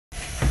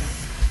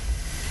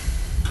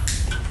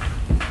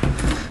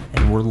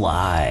And we're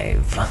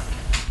live.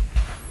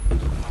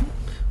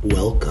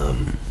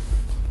 Welcome.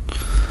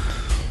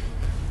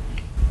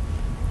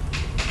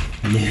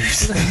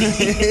 News.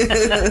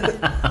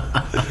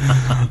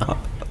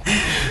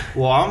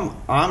 Well,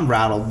 I'm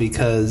rattled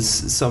because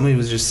somebody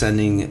was just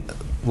sending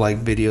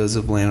like videos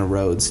of Atlanta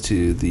roads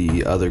to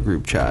the other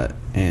group chat,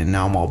 and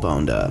now I'm all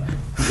boned up.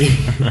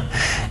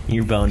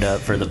 You're boned up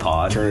for the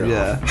pod. Turn it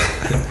off.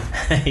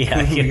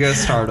 Yeah, You gotta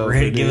start over.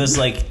 Give dude. us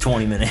like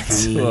 20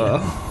 minutes. Well,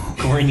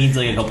 Corey needs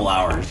like a couple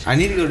hours. I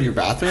need to go to your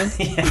bathroom.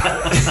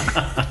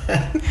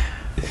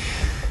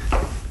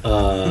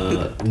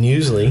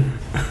 Newsly.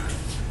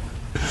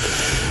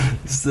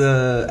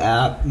 The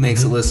app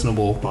makes it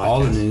listenable.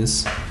 All the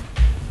news.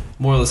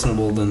 More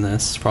listenable than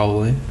this,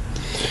 probably.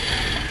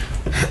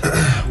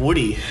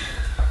 Woody,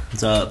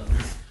 What's up?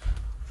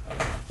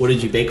 what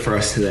did you bake for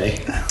us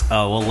today?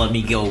 Oh, well, let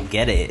me go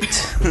get it.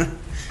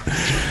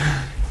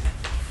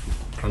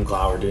 I'm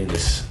glad we're doing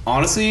this.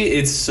 Honestly,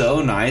 it's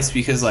so nice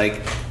because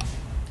like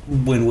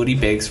when Woody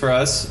bakes for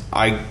us,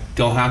 I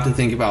don't have to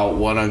think about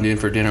what I'm doing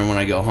for dinner when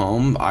I go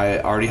home. I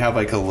already have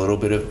like a little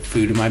bit of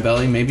food in my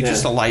belly, maybe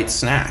just a light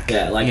snack.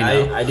 Yeah, like you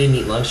know? I didn't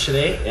eat lunch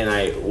today, and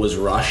I was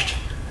rushed.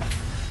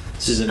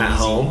 This is an At easy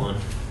home? one.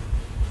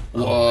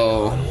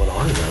 Whoa. God, what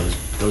are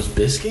those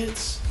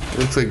biscuits?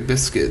 Looks like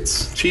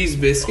biscuits. Cheese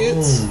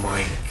biscuits? Oh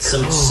my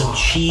Some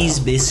cheese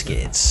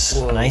biscuits.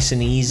 Whoa. Nice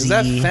and easy. Is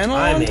that fennel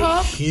I'm on a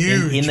top?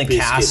 huge in the biscuit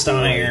cast boy.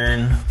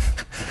 iron.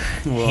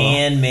 Whoa.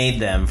 Handmade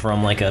them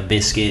from like a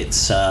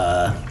biscuits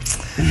like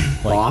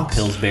Box?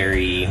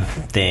 Pillsbury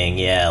thing.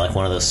 Yeah, like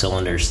one of those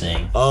cylinders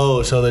thing.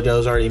 Oh, so the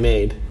dough's already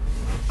made.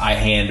 I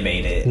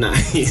handmade it.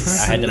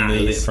 Nice. I had to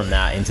move it Nice. from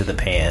that into the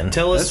pan.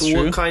 Tell us That's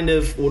true.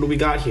 what do we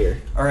got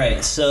here? All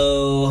right,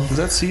 so Is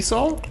that sea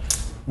salt?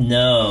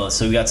 no,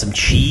 so we got some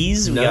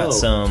cheese, we No. got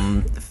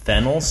some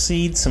fennel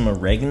seeds, some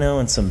oregano,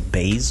 and some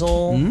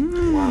basil,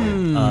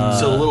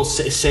 So a little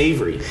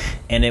savory.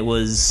 and it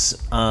was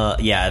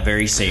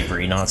very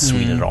savory, not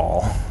sweet at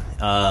all.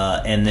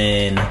 And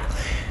then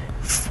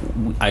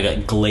I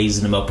got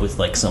glazing them up with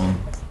like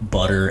some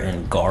butter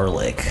and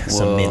garlic,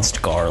 some Whoa.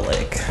 minced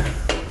garlic.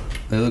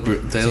 They look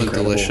incredible.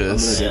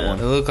 delicious. I'm gonna get one.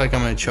 They look like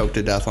I'm gonna choke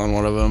to death on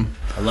one of them.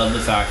 I love the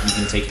fact you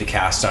can take the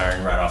cast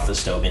iron right off the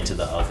stove into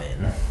the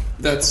oven.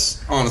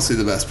 That's honestly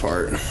the best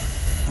part.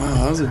 Wow,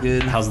 that was a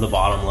good. How's the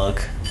bottom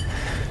look?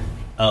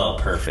 Oh,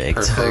 perfect.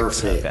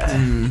 Perfect.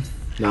 Okay.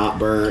 Not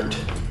burnt.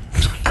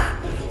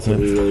 That's what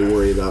we really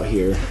worry about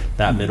here.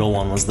 That middle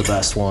one was the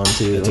best one I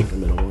too. take the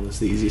middle one. It's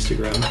the easiest to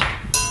grab.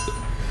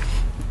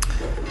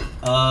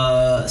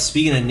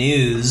 Speaking of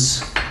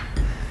news,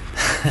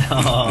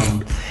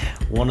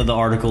 one of the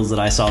articles that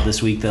I saw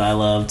this week that I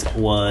loved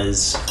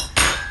was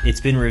it's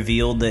been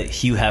revealed that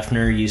Hugh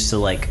Hefner used to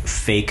like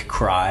fake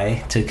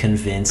cry to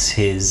convince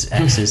his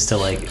exes to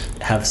like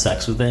have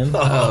sex with him.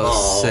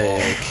 Oh,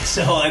 sick.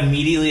 So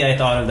immediately I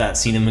thought of that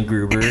scene in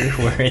MacGruber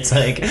where it's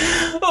like,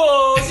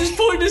 oh, just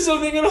point to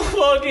something and I'll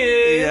fuck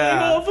it.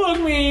 Yeah. Like, oh,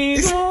 fuck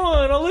me. Come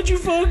on, I'll let you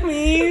fuck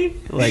me.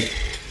 Like,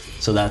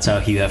 so that's how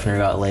Hugh Hefner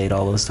got laid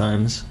all those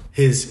times.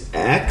 His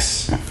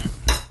ex,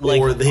 Like,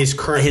 or his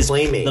current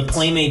playmates. The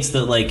playmates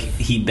that like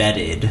he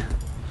bedded.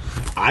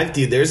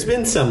 Dude, there's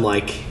been some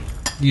like,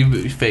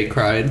 You fake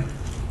cried.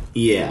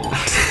 yeah,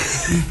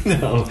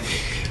 no.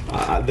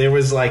 There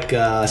was like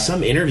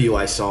some interview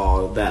I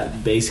saw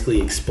that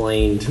basically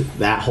explained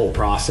that whole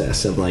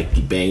process of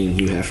like banging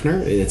Hugh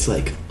Hefner, and it's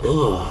like,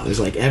 ugh.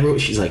 There's like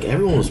she's like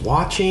everyone was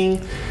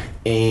watching,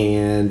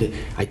 and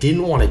I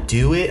didn't want to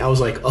do it. I was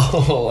like,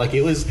 oh, like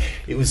it was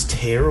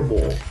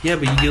terrible. Yeah,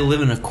 but you get to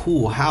live in a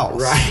cool house.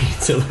 Right.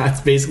 So that's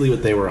basically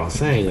what they were all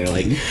saying. They're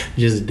like,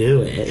 just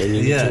do it, and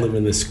you get Yeah. to live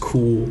in this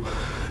cool.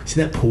 See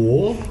that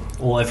pool?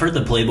 Well, I've heard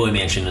the Playboy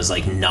Mansion is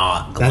like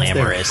not That's their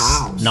glamorous,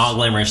 house. not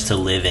glamorous to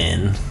live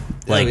in.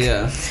 Like, Oh,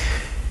 yeah.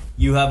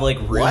 you have like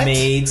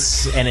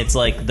roommates, and it's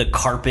like the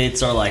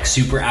carpets are like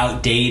super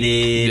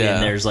outdated, Yeah.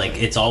 and there's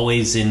like it's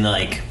always in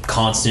like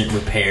constant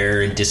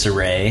repair and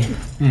disarray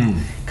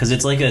because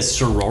it's like a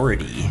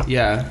sorority.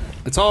 Yeah.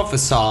 It's all a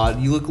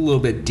facade. You look a little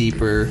bit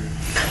deeper.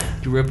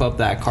 You rip up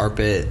that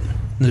carpet.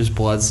 There's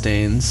blood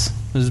stains.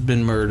 There's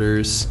been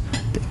murders.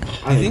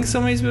 I think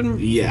somebody's been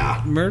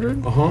Yeah.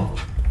 murdered. Uh-huh.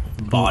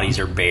 Bodies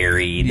are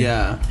buried.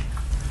 Yeah.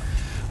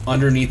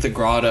 Underneath the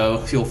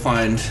grotto, you'll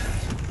find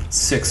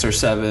 6 or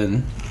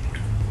 7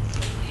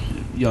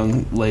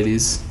 young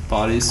ladies'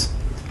 bodies.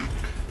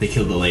 They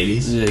killed the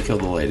ladies? They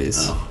killed the ladies.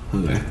 Oh,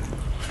 okay.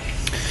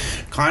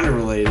 Kind of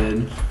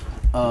related.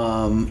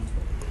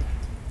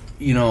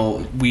 You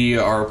know, we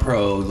are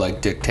pro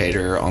like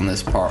dictator on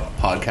this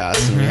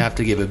podcast, and we have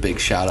to give a big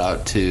shout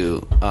out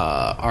to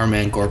our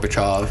man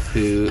Gorbachev,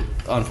 who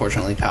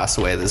unfortunately passed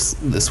away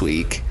this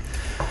week.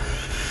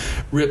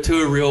 Rip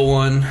to a real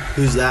one.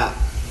 Who's that?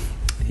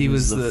 He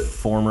was the the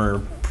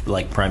former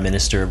like prime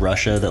minister of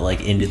Russia that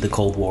like ended the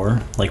Cold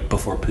War, like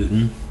before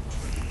Putin.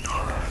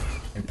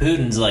 And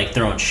Putin's like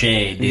throwing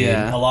shade, dude.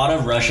 Yeah. A lot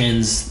of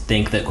Russians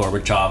think that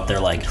Gorbachev, they're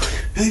like,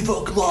 he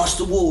fucking lost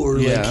the war.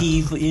 Yeah.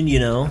 Like, you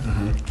know.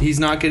 He's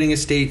not getting a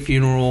state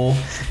funeral.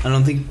 I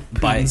don't think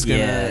Putin's going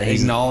to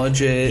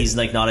acknowledge it. He's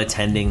like not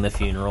attending the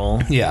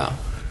funeral. Yeah.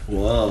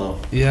 Whoa.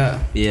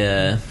 Yeah.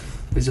 Yeah.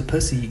 He's a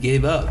pussy. He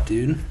gave up,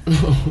 dude.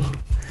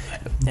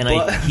 And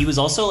he was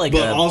also like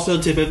But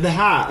also tip of the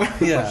hat.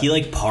 Yeah. he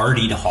like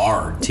partied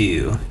hard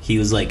too. He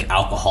was like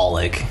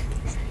alcoholic.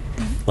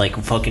 Like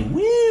fucking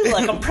woo,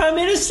 like I'm prime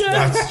minister.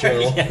 That's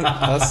true. Yeah.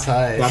 That's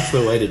tight. That's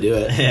the way to do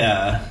it.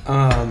 Yeah.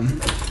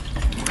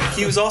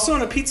 He was also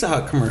in a Pizza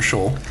Hut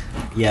commercial.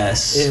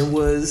 Yes. It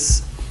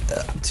was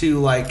to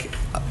like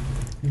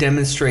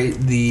demonstrate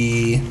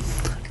the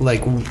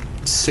like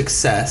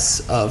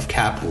success of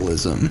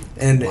capitalism,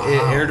 and it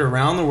aired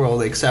around the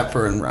world except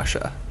for in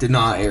Russia. Did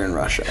not air in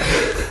Russia.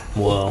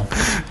 Whoa.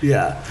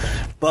 Yeah,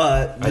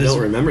 but I don't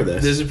remember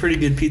this. There's a pretty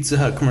good Pizza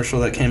Hut commercial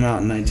that came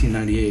out in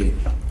 1998.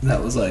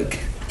 That was like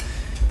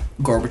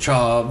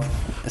Gorbachev,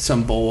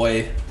 some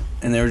boy,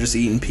 and they were just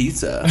eating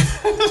pizza.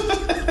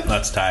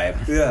 That's tight.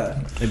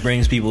 Yeah. It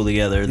brings people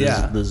together.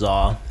 Yeah. The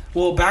Zaw.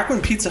 Well, back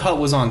when Pizza Hut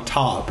was on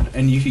top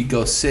and you could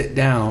go sit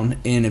down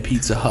in a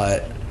Pizza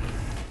Hut,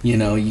 you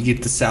know, you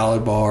get the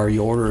salad bar,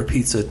 you order a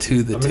pizza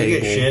to the I'm gonna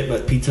table. get shit,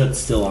 but Pizza Hut's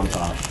still on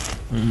top.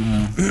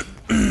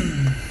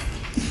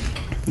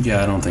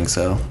 Yeah, I don't think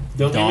so.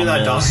 Don't give me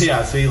that. Domino's.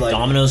 Yeah, see, like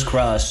Domino's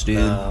crust, dude.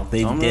 No.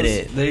 They did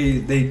it.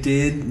 They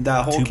did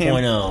that whole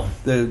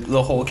 2.0.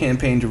 the whole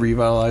campaign to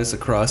revitalize the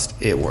crust.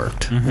 It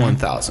worked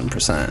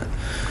 1,000%.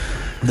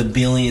 The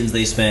billions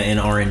they spent in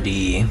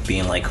R&D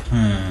being like,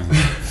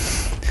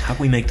 how can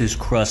we make this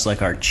crust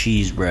like our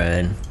cheese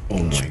bread?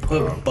 Oh my god.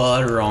 Put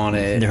butter on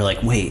And it. they're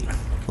like, wait,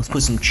 let's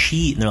put some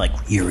cheese. And they're like,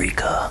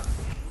 Eureka.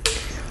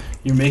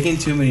 You're making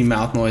too many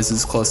mouth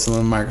noises close to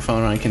the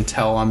microphone, and I can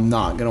tell I'm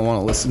not gonna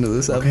want to listen to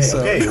this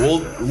episode. Okay. Well,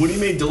 what do you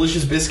make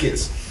delicious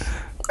biscuits?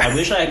 I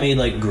wish I had made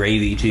like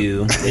gravy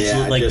too. It's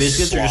Yeah, like just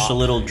biscuits are just a slop.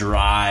 little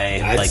dry,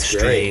 That's like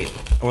straight,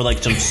 or like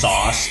some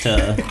sauce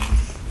to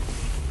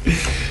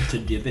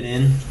dip it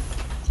in.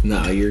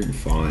 No, you're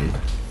fine.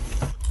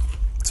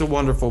 It's a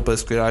wonderful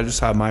biscuit. I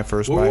just had my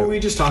first What bite. were we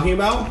just talking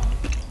about?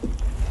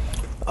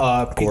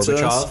 Pizzas.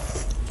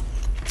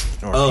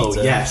 Gorbachev. Or Oh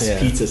pizza. yes, Yeah.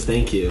 pizzas.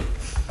 Thank you.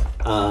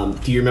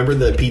 Do you remember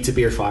the pizza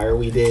beer fire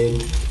we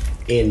did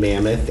in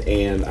Mammoth?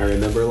 And I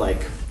remember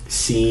like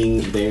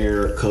seeing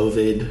their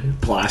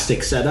COVID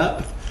plastic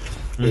setup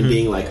and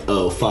being like,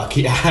 "Oh fuck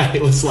yeah!"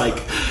 It was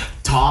like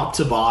top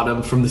to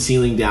bottom, from the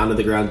ceiling down to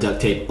the ground, duct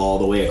tape all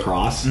the way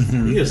across. I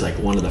think it was like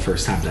one of the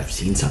first times I've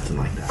seen something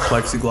like that.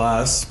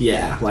 Plexiglass.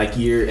 Yeah, like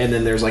and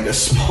then there's like a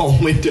small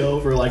window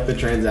for like the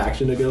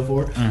transaction to go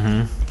for.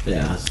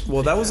 Yeah.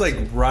 Well, that was like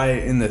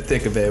right in the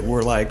thick of it.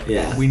 We're like,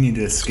 Yeah. we need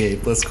to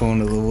escape. Let's go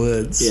into the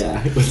woods.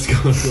 Yeah, let's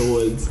go to the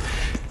woods.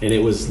 And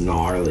it was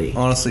gnarly.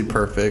 Honestly,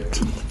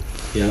 perfect.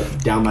 Yep,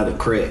 down by the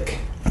creek.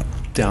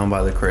 Down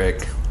by the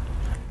creek.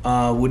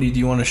 Woody, do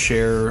you want to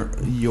share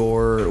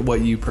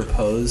what you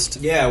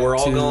proposed? Yeah, we're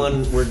all to-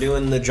 going. We're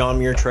doing the John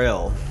Muir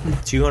Trail,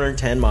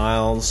 210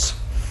 miles.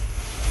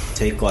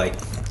 Take like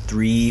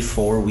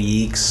 3-4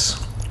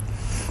 weeks.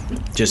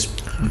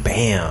 Just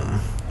bam.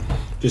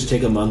 Just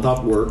take a month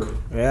off work.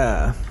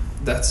 Yeah,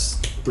 That's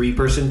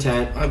 3-person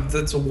tent.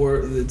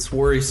 it's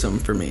worrisome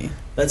for me.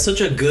 that's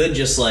such a good.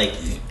 Just like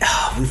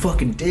we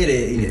fucking did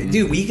it,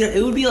 dude.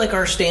 It would be like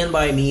our Stand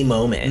By Me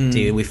moment,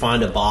 dude. We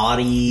find a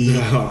body.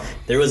 Yeah.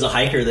 There was a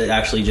hiker that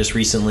actually just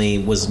recently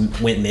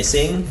went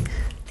missing,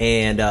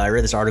 and I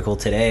read this article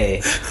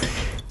today.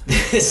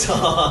 This is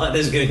going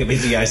to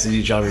convince you guys to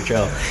do John Muir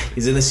Trail.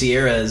 He's in the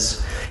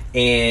Sierras,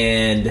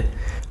 and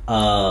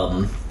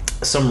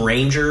some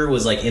ranger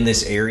was like in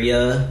this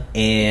area,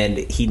 and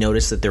he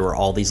noticed that there were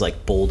all these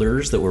like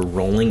boulders that were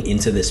rolling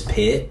into this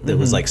pit that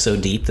was like so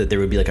deep that there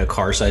would be like a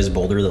car-sized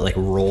boulder that like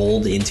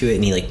rolled into it,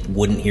 and he like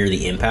wouldn't hear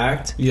the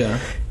impact. Yeah.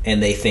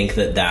 And they think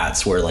that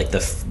that's where like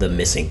the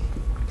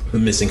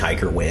missing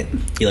hiker went.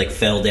 He like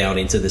fell down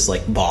into this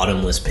like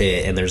bottomless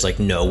pit, and there's like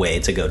no way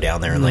to go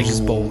down there. And like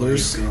Just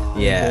boulders.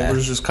 yeah,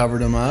 Boulders just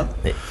covered him up.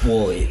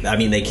 well, I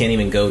mean, they can't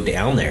even go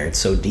down there. It's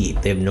so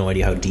deep. They have no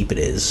idea how deep it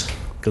is.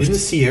 In the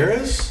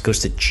Sierras? Goes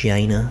to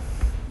China,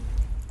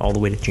 all the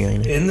way to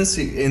China. In the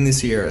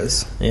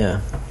Sierras.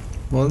 Yeah.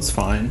 Well, it's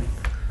fine.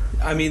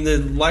 I mean, the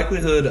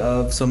likelihood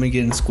of somebody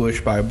getting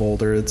squished by a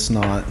boulder, it's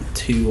not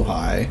too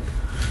high.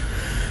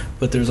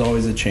 But there's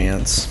always a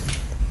chance.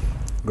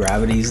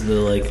 Gravity's the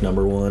like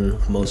number one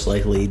most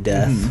likely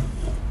death.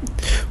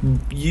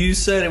 You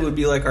said it would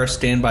be like our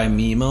Stand By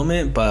Me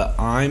moment, but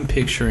I'm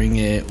picturing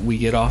it, we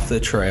get off the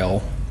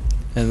trail,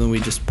 and then we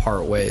just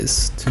part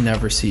ways to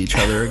never see each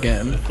other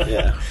again.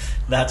 Yeah.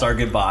 That's our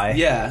goodbye.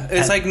 Yeah,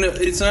 it's like no,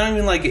 it's not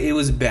even like it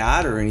was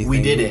bad or anything.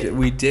 We did it.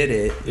 We did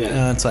it.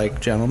 Yeah. It's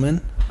like,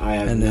 gentlemen, I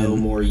have And no then-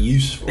 more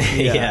use for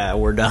it. Yeah,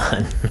 we're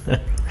done.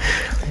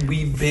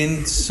 we've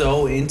been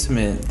so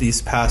intimate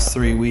these past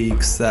 3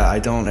 weeks that I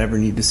don't ever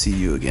need to see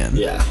you again.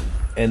 Yeah.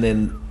 And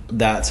then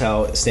that's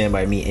how Stand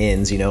By Me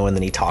ends, you know, and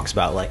then he talks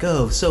about like,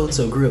 oh, so and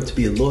so grew up to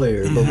be a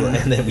lawyer, blah, blah,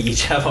 and then we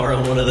each have our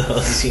own one of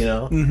those, you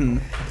know. Mm-hmm.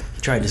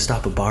 Tried to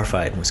stop a bar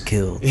fight and was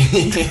killed.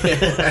 Is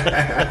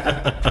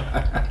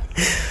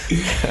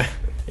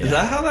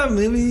that how that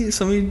movie?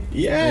 Somebody?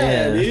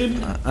 Yeah,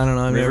 dude. I don't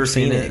know. I've River never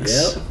seen Phoenix.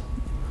 it. Yep.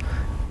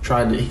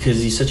 Tried to,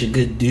 because he's such a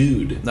good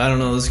dude. I don't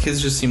know. Those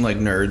kids just seem like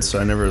nerds, so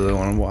I never really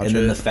want to watch And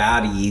then it. the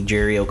fatty,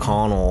 Jerry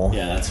O'Connell,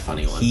 Yeah, that's a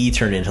funny one. he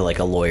turned into like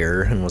a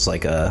lawyer and was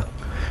like a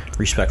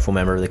respectful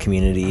member of the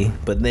community.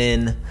 But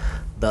then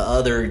the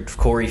other,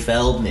 Corey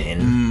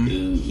Feldman,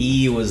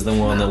 he was the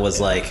one that was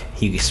like,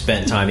 he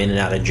spent time in and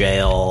out of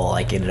jail,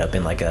 like ended up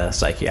in like a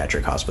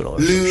psychiatric hospital or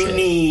some shit.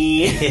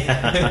 Looney.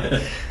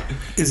 Yeah.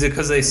 Is it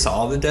because they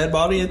saw the dead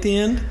body at the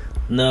end?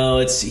 No,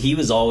 he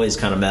was always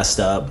kind of messed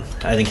up.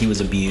 I think he was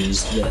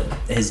abused.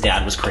 His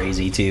dad was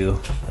crazy too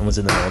and was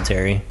in the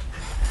military.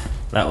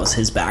 That was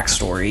his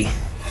backstory.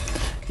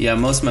 Yeah,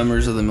 most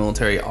members of the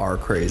military are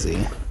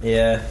crazy,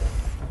 Yeah.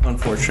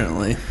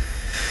 unfortunately.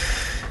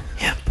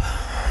 Yep.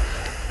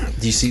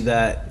 Do you see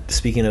that?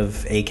 Speaking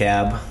of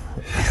ACAB,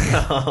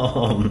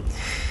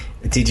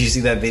 did you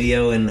see that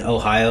video in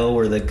Ohio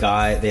where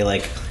they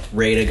like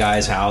raid a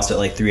guy's house at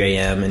like 3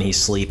 a.m. and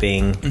he's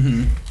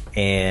sleeping,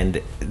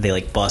 and they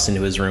like bust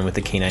into his room with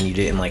the canine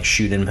unit and like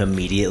shoot him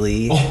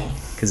immediately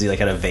because he like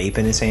had a vape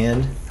in his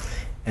hand,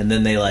 and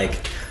then they like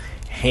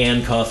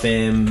handcuff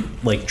him,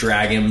 like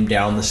drag him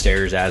down the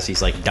stairs as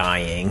he's like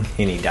dying,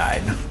 and he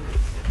died.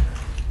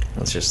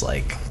 It's just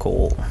like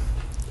cool.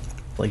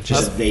 Like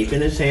Just just a vape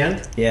in his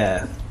hand.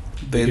 yeah.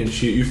 They can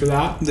shoot you for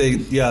that. The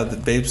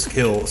vapes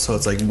kill, so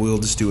it's like we'll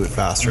just do it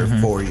faster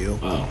for you.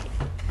 Oh.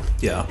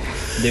 Yeah,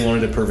 They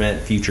wanted to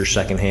prevent future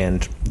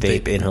secondhand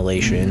vape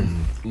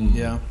inhalation.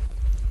 yeah.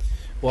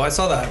 Well, I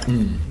saw that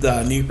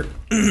that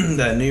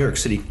New York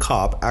City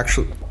cop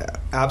actually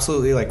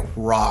absolutely like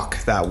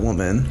rock that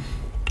woman.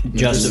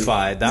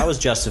 Justified. That was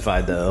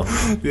justified though,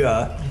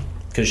 Yeah,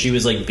 because she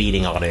was like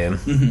beating on him,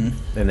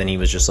 and then he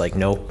was just like,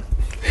 "Nope."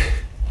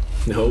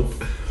 Nope.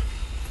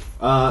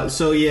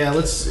 So yeah,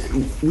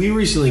 we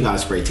recently got a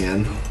spray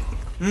tan.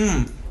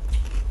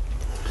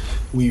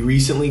 We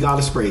recently got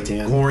a spray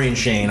tan. Corey and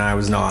Shane, I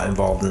was not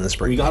involved in this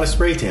We break. got a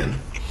spray tan.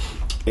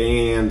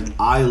 And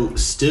I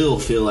still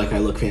feel like I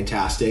look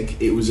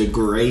fantastic. It was a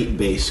great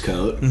base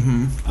coat.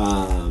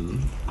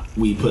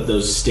 We put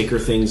those sticker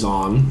things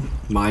on.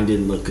 Mine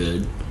didn't look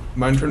good.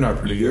 mine turned out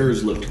pretty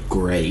Yours looked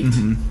great.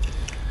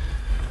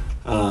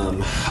 I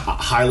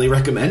highly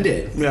recommend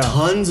it. Yeah.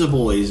 Tons of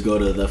boys go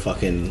to the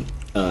fucking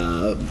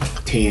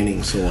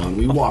tanning salon.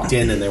 We walked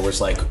in and there was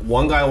like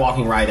one guy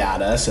walking right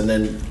at us, and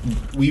then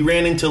we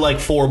ran into like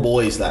 4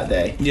 boys that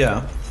day.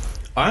 Yeah,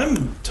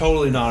 I'm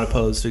totally not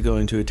opposed to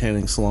going to a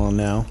tanning salon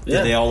now.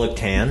 Did they all look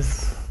tan?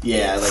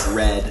 Yeah, like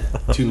red.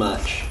 Too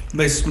much.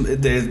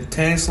 The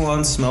tanning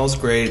salon smells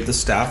great. The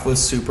staff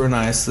was super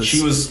nice.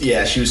 She was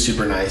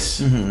super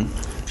nice.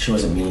 She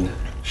wasn't mean.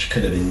 She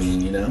could have been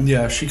mean, you know?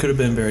 Yeah, she could have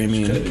been very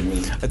mean. Could have been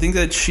mean. I think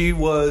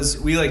that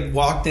we like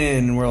walked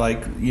in and we're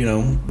like, you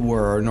know,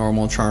 we're our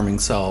normal charming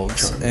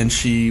selves. And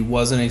she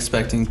wasn't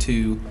expecting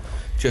to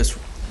just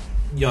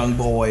young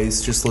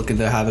boys just looking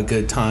to have a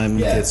good time and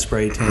Yeah. get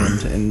spray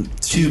tanned. And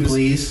she was,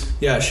 Please.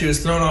 yeah, she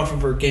was thrown off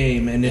of her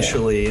game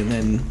initially. And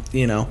then,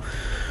 you know,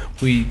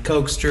 we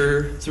coaxed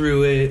her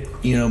through it,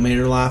 you know, made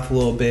her laugh a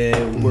little bit.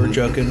 We're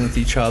joking with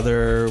each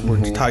other.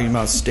 We're talking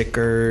about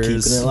stickers.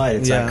 Keeping it light.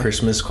 It's that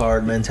Christmas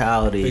card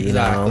mentality.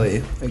 Exactly. You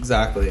know?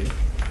 Exactly.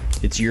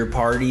 It's your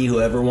party.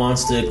 Whoever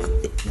wants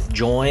to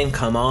join,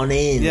 come on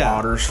in. Yeah.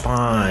 Water's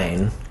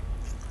fine.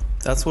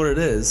 That's what it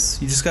is.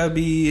 You just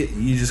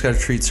gotta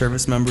treat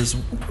service members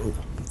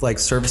like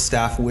service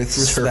staff with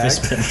respect.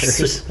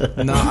 Service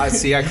members. No, I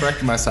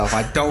corrected myself.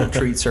 I don't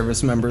treat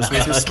service members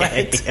with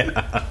respect. Okay.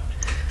 Yeah.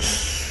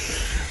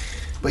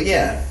 But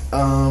yeah,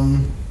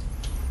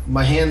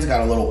 my hands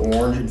got a little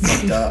orange and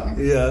fucked up.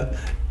 Yeah.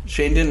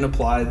 Shane didn't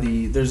apply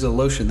there's a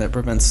lotion that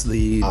prevents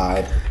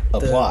I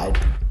applied.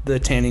 the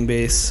tanning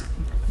base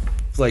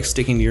like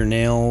sticking to your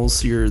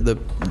nails, the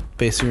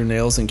base of your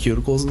nails and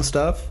cuticles and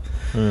stuff.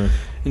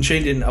 And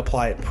Shane didn't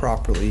apply it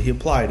properly. He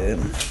applied it,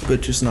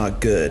 but just not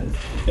good.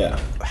 Yeah.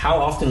 How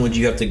often would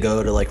you have to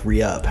go to like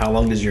re-up? How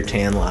long does your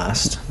tan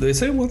last? They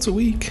say once a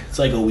week. It's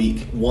like a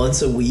week.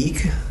 Once a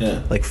week?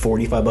 Yeah. Like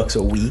 $45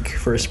 a week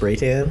for a spray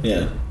tan?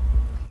 Yeah.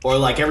 Or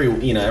like every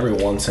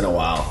once in a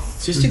while.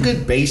 It's just a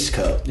good base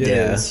coat. It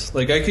Yeah. is.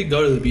 Like I could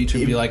go to the beach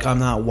and be like, I'm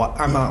not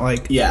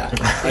like Yeah.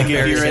 Like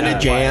if you're in a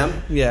jam,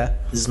 yeah.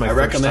 This is my I first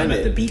recommend time it.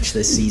 at the beach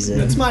this season.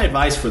 that's my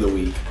advice for the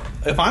week.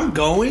 If I'm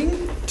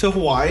going to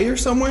Hawaii or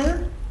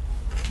somewhere,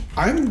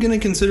 I'm gonna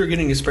consider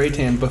getting a spray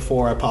tan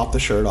before I pop the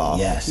shirt off.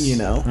 Yes. You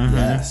know?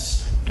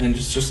 Yes. And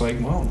just like,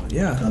 well,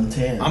 yeah. I'm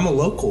tan. I'm a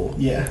local.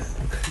 Yeah.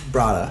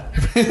 Brada.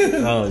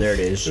 Oh, there it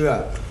is.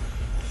 Yeah.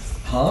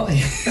 Huh?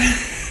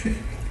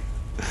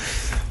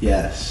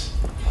 Yes.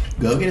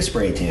 Go get a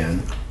spray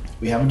tan.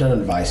 We haven't done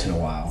advice in a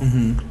while.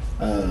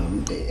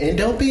 And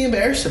don't be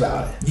embarrassed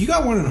about it. You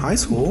got one in high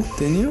school,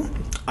 didn't you?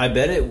 I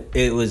bet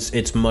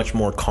it's much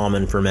more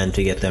common for men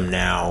to get them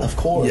now. Of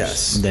course.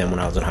 Yes. Than when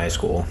I was in high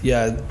school.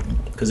 Yeah.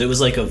 Because it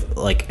was like a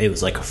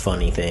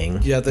funny thing.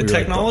 Yeah, the We were like,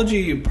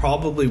 technology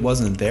probably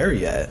wasn't there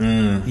yet.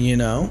 You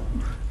know?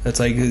 It's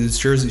like it's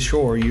Jersey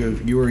Shore.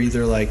 You were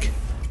either like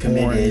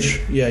Committed.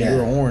 orange. Yeah, you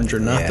were orange or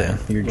nothing. yeah,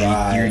 you're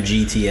Right. you're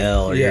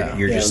GTL or Yeah.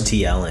 you're just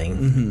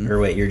TLing. Or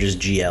wait, you're just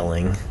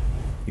GLing.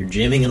 You're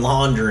gymming and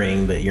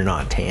laundering, but you're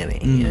not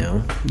tanning, you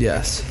know?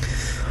 Yes.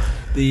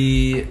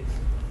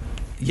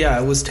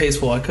 Yeah, it was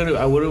tasteful.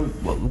 I would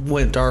have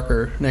went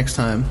darker next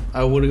time.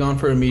 I would have gone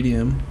for a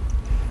medium,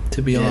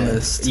 to be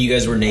honest. You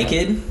guys were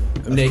naked?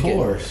 Naked,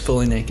 course.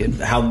 fully naked.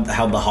 How'd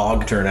the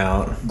hog turn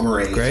out?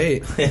 Great.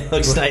 Great. It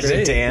looks nice and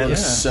great. tan. Yeah.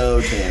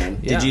 So tan.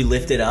 Yeah. Did you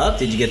lift it up?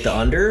 Did you get the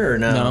under or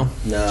no?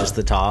 No. Just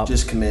the top?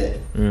 Just commit.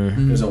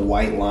 There's a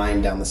white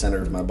line down the center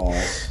of my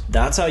balls.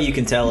 That's how you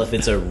can tell if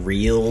it's a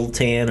real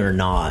tan or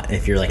not.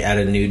 If you're like at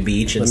a nude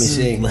beach and Let me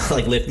see.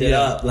 like lift it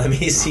Yeah. up. Let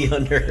me see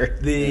under.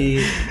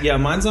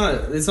 Mine's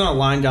not. It's not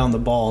lying down the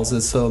balls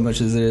as so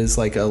much as it is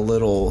like a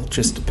little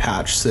just a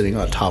patch sitting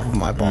on top of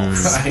my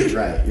balls.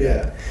 Right.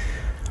 Yeah.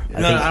 I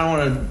No, think- I don't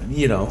want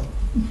to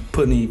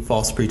put any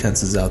false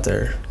pretenses out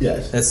there.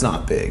 Yes. It's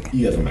not big.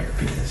 You have a micro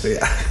penis.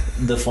 Yeah.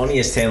 The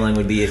funniest tan line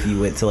would be if you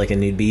went to like a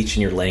nude beach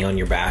and you're laying on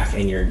your back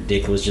and your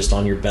dick was just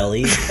on your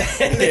belly.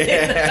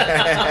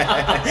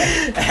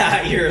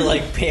 At your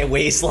like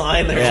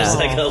waistline, there's just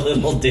like a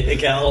little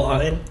dick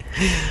outline.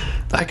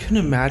 I couldn't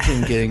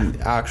imagine getting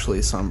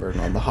actually sunburned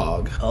on the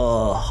hog,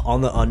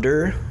 On the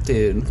under.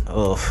 dude.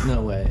 Oh.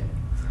 No way.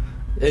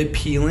 It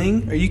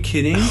peeling? Are you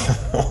kidding?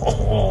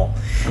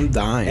 I'm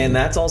dying. And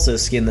that's also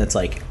skin that's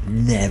like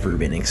never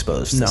been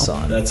exposed to No.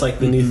 sun. That's like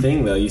the new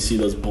thing, though. You see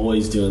those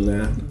boys doing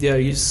that. yeah,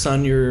 you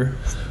sun your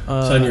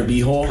Sun your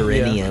beehole.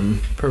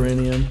 Perineum.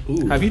 perineum.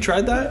 Ooh. Have you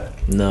tried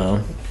that?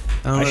 No.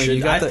 I don't I know, should.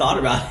 you got I the- thought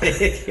about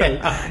it.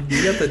 Yeah.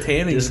 You got the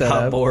tanning Just set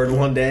got up. bored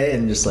one day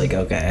and just like,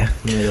 okay,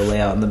 I'm gonna go lay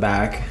out in the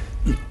back.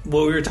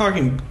 Well, we were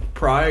talking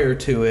prior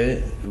to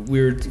it.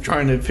 We were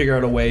trying to figure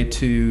out a way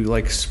to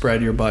like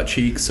spread your butt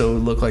cheeks so it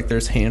would look like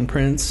there's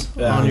handprints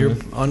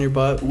on your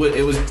butt.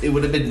 It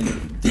would have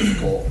been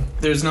difficult.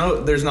 There's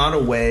not a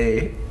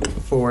way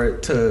for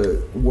it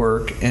to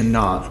work and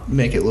not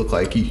make it look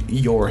like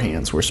your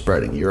hands were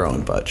spreading your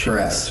own butt cheeks.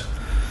 Correct.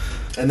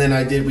 And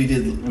then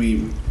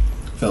we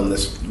filmed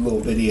this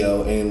little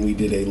video and we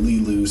did a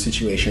Lilu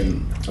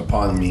situation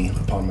upon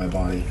my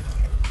body,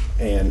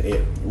 and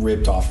it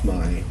ripped off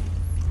my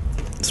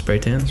Spray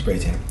tan? spray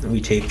tan. We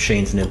taped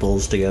Shane's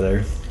nipples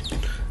together.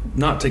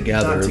 Not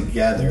together. Not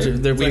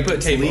together. We Like, put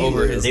it's tape legal.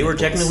 over his They were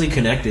nipples. technically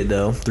connected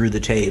though through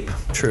the tape.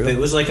 True. If it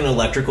was like an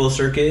electrical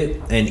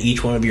circuit and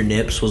each one of your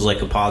nips was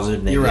like a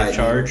positive negative You're right.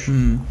 charge.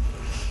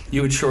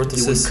 You would short the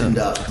It would system.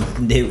 conduct.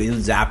 It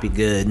would zap you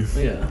good.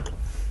 Yeah.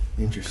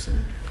 Interesting.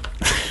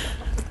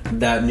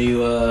 That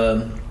new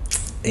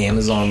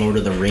Amazon Lord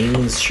of the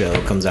Rings show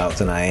comes out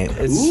tonight.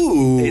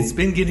 It's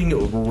been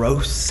getting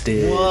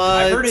roasted.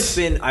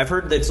 I've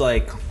heard that's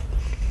like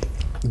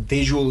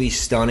visually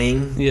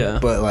stunning. Yeah.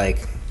 But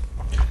like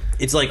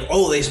it's like,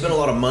 oh, they spent a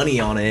lot of money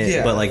on it,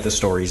 Yeah. but like the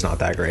story's not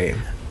that great.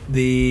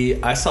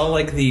 I saw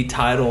like the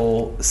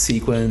title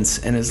sequence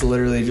and it's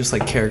literally just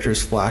like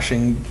characters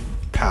flashing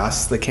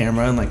past the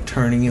camera and like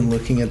turning and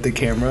looking at the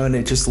camera, and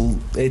it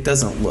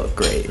doesn't look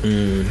great.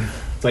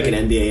 It's like an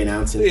NBA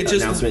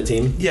announcement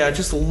team. Yeah, it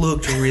just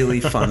looked really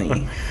funny.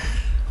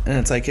 And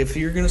it's like, if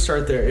you're gonna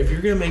start there, if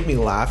you're gonna make me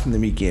laugh in the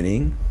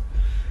beginning,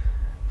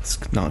 it's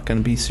not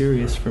gonna be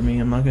serious for me.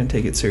 I'm not gonna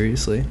take it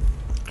seriously.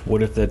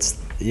 What if it's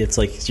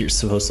like you're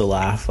supposed to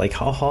laugh like,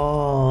 ha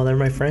ha, they're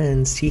my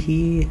friends, hee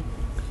hee.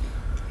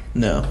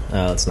 No.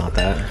 Oh, it's not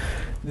that.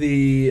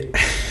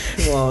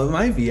 Well, it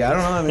might be. I don't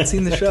know. I haven't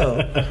seen the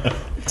show.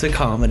 It's a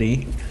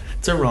comedy.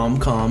 It's a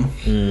rom-com.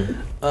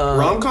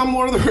 Rom-com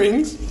Lord of the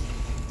Rings? Is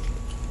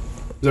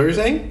that what you're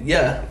saying?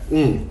 Yeah.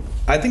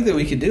 I think that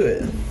we could do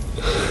it.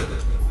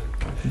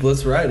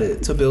 Let's write it.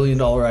 It's $1 billion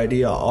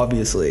idea,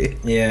 obviously.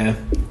 Yeah.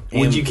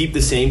 Would you keep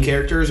the same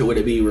characters, or would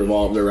it be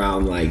revolved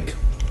around like?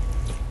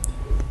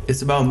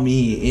 It's about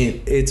me.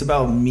 It's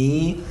about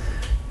me.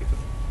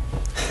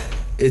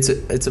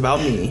 It's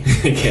about me.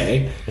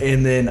 Okay.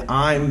 And then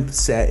I'm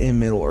set in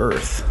Middle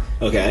Earth.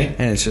 Okay.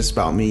 And it's just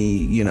about me,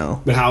 you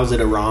know. But how is it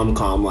a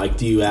rom-com? Like,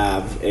 do you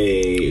have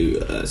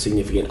a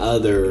significant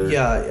other?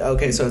 Yeah,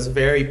 okay, so it's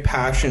very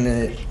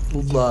passionate.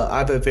 I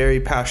have a very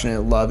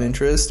passionate love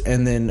interest,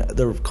 and then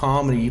the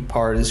comedy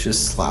part is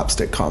just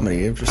slapstick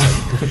comedy. Of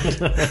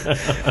just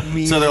like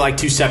me. So they're like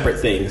two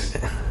separate things.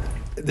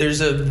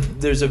 There's a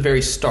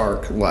very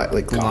stark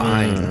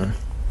line.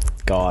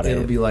 Got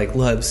It'll it. be like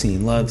love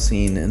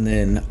scene, and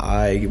then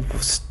I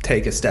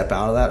take a step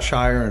out of that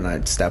shire and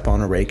I step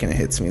on a rake and it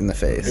hits me in the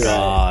face.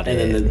 Got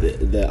And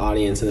then the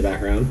audience in the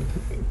background.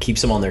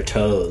 Keeps them on their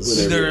toes.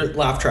 With There's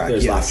laugh track.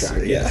 There's yes. laugh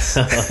track. Yes.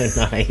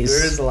 Nice.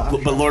 There is a laugh.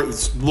 But Lord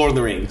of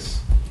the Rings.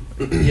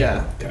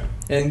 Yeah. Okay.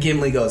 And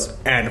Gimli goes,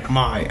 and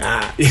my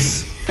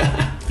axe.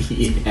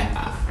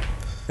 Yeah.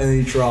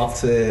 and he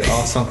drops it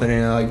off something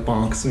and it like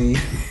bonks me.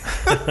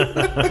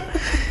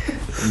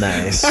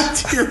 Nice.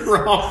 That's your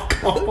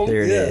rom-com.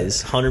 There it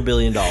is. $100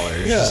 billion.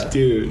 Yeah.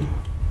 Dude.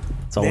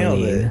 That's all Nailed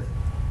we need. it.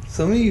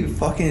 So many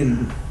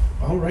fucking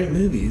all-right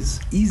movies.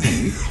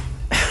 Easy.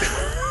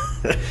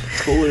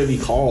 What would it be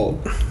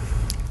called?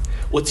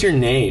 What's your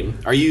name?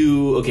 Are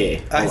you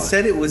okay? I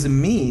said it was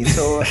me,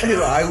 so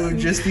I would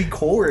just be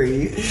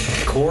Corey.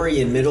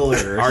 Corey in Middle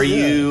Earth. Are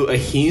you a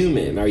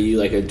human? Are you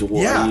like a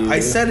dwarf? Yeah, Are you... I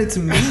said it's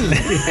me.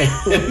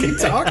 What are you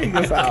talking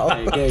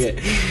about?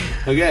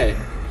 Okay.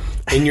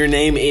 And your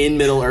name in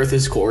Middle Earth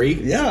is Corey?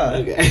 Yeah.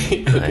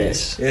 Okay.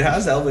 Nice. It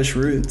has Elvish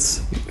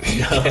roots.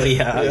 Oh,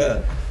 yeah.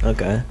 Yeah.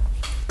 Okay.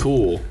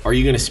 Cool. Are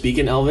you going to speak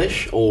in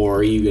Elvish, or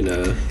are you going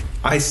to...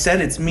 I said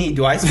it's me.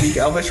 Do I speak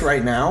Elvish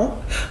right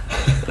now?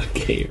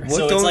 Okay. What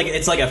So don't-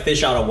 it's like a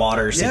fish out of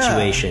water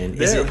situation.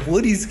 Yeah, Is it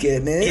Woody's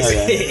getting it.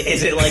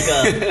 is it like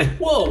a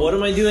whoa, what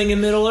am I doing in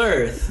Middle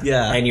Earth?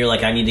 Yeah. And you're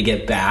like, I need to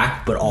get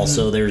back, but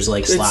also there's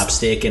like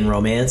slapstick and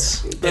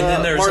romance. And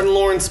then there's- Martin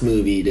Lawrence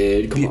movie,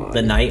 dude. Come on.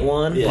 The night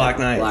one? Yeah, Black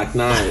Knight. Black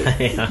Knight.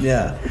 Yeah.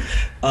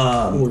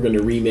 Yeah. We're going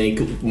to remake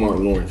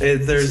Martin Lawrence.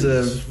 There's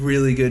a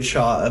really good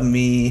shot of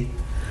me.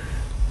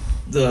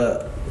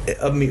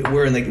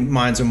 We're in the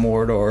Mines of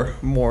Mordor.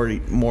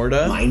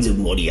 Morda. Minds of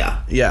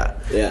Moria. Yeah.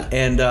 Yeah.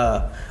 And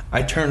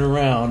I turn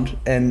around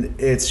and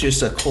it's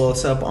just a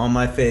close up on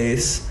my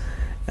face,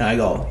 and I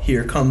go,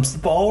 "Here comes the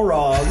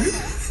Balrog,"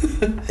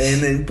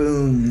 and then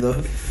boom,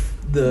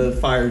 the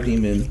fire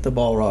demon, the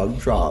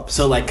Balrog drops.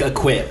 So like a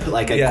quip,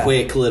 like a Yeah.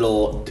 quick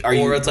little...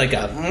 Or it's like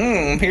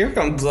a, here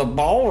comes the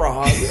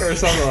Balrog, or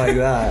something like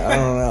that. I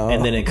don't know.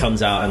 And then it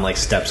comes out and like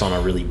steps on a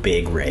really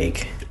big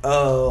rake.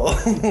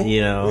 oh,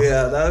 You know?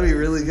 yeah, that would be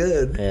really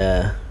good.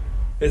 Yeah.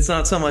 It's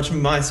not so much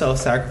myself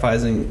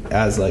sacrificing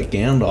as like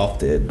Gandalf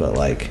did, but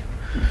like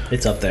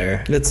It's up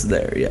there. it's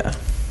there. Yeah,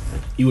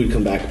 You would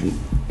come back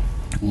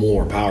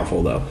more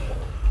powerful, though.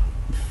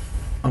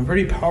 I'm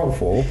pretty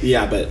powerful.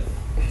 Yeah, but...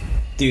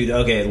 Dude,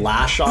 okay,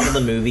 last shot of the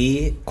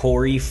movie,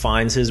 Corey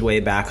finds his way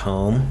back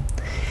home,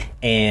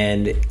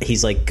 and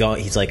he's like,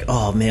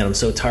 oh man, I'm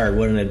so tired.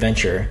 What an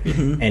adventure!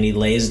 And he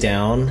lays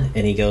down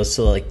and he goes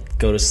to like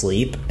go to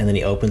sleep, and then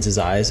he opens his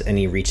eyes and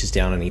he reaches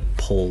down and he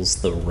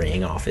pulls the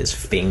ring off his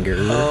finger,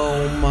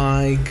 Oh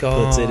my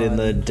god! puts it in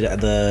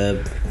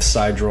the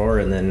side drawer,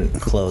 and then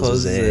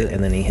closes it,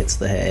 and then he hits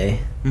the hay.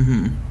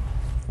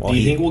 Mm-hmm. Do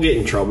you think we'll get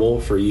in trouble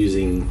for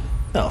using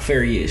Oh,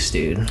 fair use,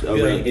 dude. a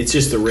ring? It's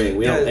just a ring.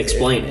 We don't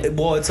explain it.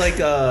 Well, it's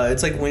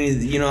like Winnie.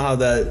 You know how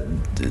that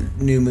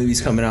new movie's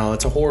coming out?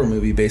 It's a horror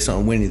movie based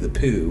on Winnie the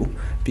Pooh,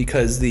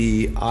 because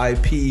the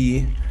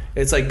IP,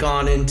 it's like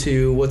gone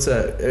into it's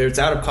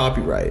out of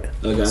copyright.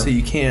 Okay. So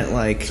you can't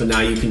like. So now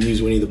you can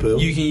use Winnie the Pooh?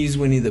 You can use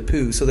Winnie the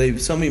Pooh. So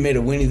somebody made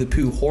a Winnie the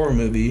Pooh horror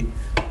movie.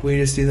 We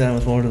just do that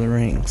with Lord of the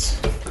Rings.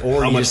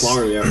 Or How you much just,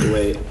 longer do we have to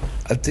wait?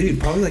 Dude,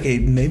 probably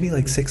maybe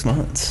like 6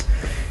 months.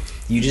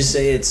 You just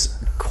say it's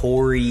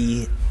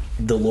Corey,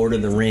 the Lord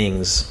of the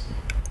Rings, :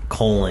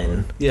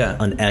 Yeah.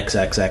 an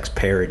XXX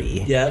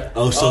parody. Yeah.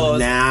 Oh, so it's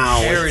now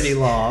parody it's-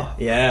 law.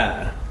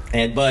 Yeah.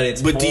 But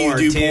it's But do you porn,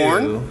 do too.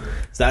 porn?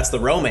 So that's the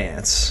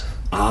romance.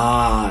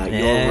 Ah, your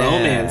Yeah.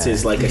 romance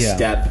is like a Yeah.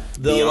 step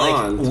Though,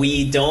 beyond. like,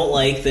 we don't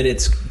like that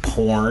it's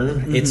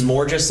porn. It's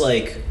more just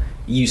like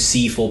you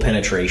see full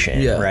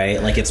penetration, Yeah.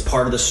 right? Like it's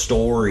part of the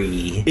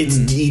story. It's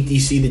deep. You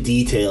see the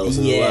details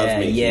and the Yeah, love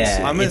making. yeah.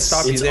 I'm gonna It's-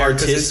 stop you it's there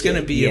because it's artistic.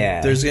 gonna be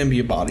Yeah. there's gonna be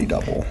a body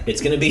double.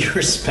 It's gonna be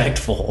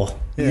respectful.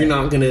 You're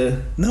not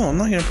gonna. No, I'm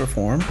not gonna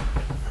perform.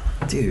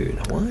 Dude,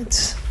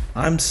 what?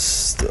 I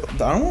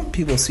don't want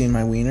people seeing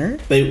my wiener.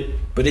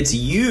 But it's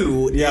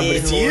you. Yeah, but in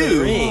it's Lord of you.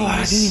 the Rings. Oh,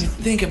 I didn't even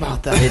think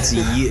about that. It's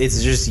you.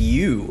 It's just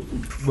you.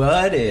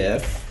 What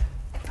if?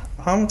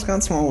 Hobbits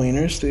got small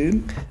wieners,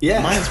 dude.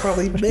 Yeah, Mine's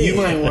probably big. You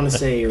might want to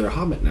say you're a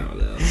hobbit now,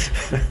 though,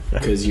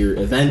 because you're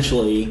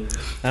eventually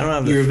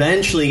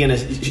gonna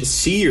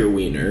see your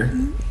wiener,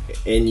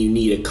 and you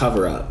need a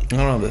cover up. I don't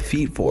have the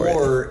feet for it.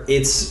 Or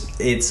it's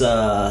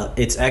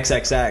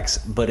XXX,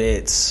 but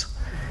it's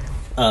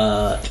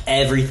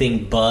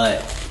everything but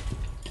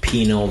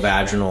penile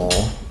vaginal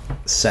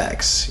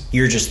sex.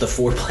 You're just the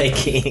foreplay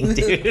king,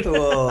 dude.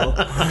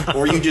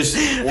 Or you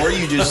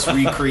just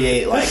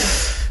recreate like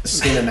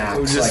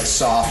Cinemax, like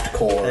soft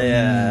core.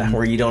 Yeah,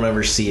 where you don't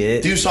ever see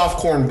it. Do soft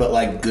corn, but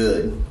like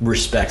good.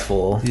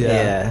 Respectful.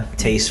 Yeah.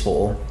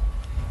 Tasteful.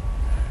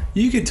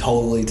 You could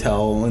totally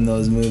tell in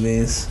those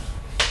movies.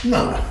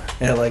 No,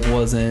 It like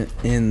wasn't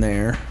in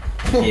there.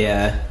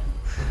 Yeah.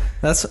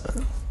 That's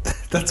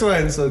why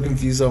I'm so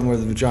confused on where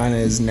the vagina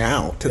is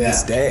now to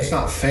this day. It's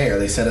not fair.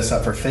 They set us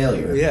up for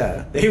failure.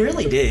 Yeah. They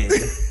really did.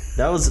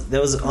 That was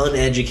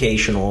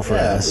uneducational for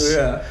us.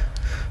 Yeah.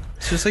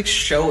 It's just like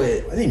show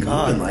it. I think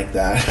women like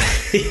that.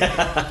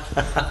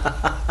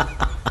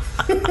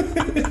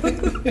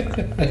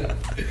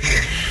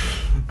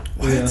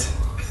 What?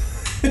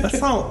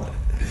 That's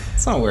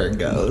not where it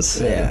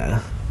goes.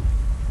 Yeah.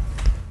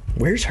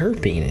 Where's her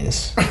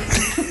penis?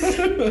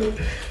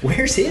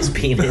 Where's his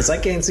penis? I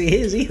can't see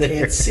his either.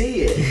 Can't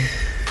see it.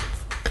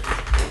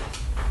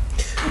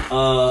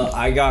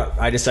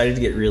 I decided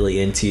to get really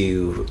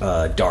into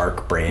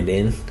Dark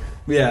Brandon.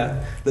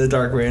 Yeah, the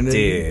Dark Brandon.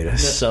 Dude,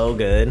 so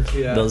good.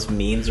 Yeah. Those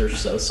memes are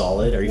so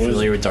solid. Are you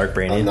familiar with Dark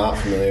Brandon? I'm not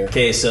familiar.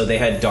 Okay, so they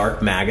had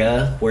Dark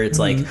MAGA, where it's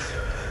like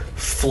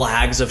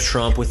flags of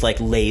Trump with like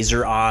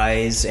laser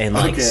eyes and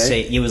like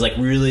it was like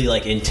really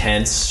like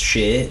intense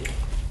shit.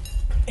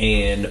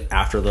 And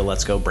after the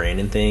Let's Go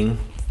Brandon thing,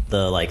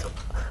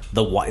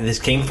 this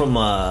came from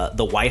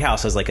the White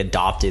House has like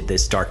adopted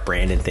this Dark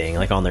Brandon thing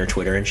like on their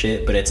Twitter and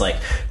shit, but it's like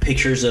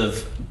pictures of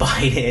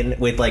Biden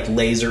with like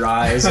laser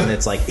eyes and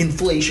it's like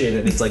inflation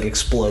and it's like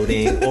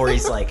exploding, or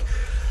he's like,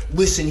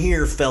 listen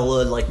here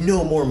fella, like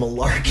no more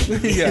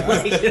malarkey. Yeah.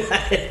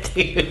 Like,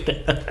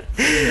 dude,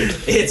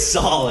 it's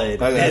solid.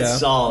 It's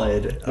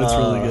solid. That's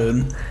really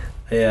good.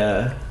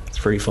 Yeah, it's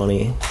pretty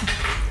funny.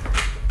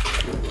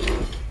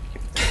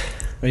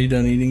 Are you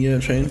done eating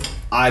yet, Shane?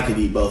 I could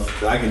eat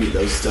both. I could eat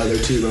those other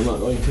two, but I'm not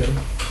going to.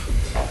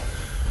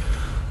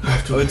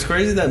 Oh, it's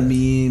crazy that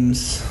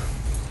memes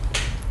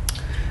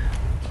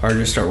are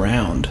just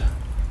around.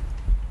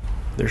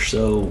 They're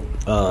so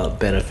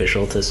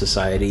beneficial to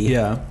society.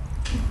 Yeah.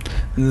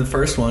 And the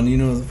first one, you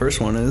know what the first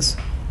one is?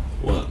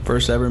 What?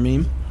 First ever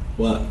meme?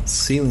 What?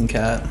 Ceiling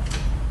cat.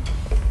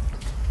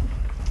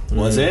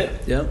 Was it?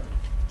 Yep.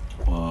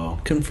 Wow.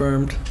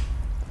 Confirmed.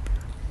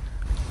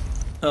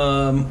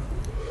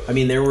 I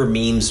mean, there were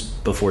memes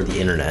before the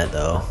internet,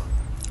 though.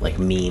 Like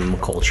meme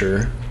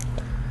culture.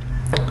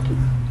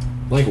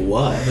 Like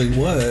what? Like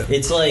what?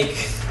 It's like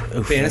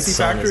Fantasy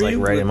Factory is like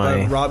right in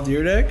my. Rob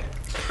Dyrdek?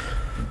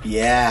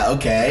 Yeah,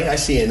 okay. I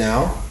see it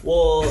now.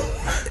 Well,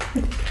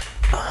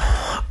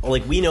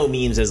 like we know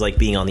memes as like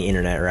being on the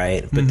internet,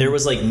 right? But there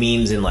was like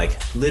memes in like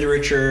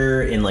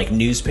literature, in like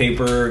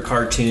newspaper,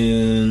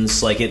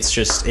 cartoons. Like it's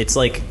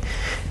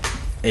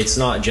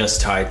not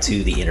just tied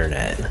to the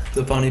internet.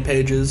 The funny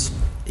pages.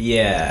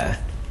 Yeah.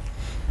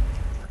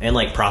 And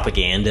like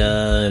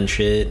propaganda and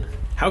shit.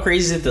 How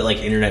crazy is it that like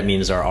internet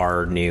memes are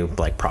our new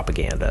like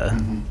propaganda?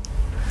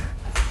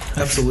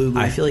 Absolutely.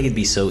 I feel like it'd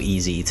be so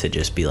easy to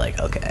just be like,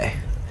 okay,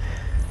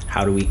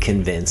 how do we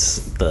convince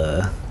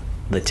the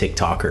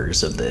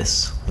TikTokers of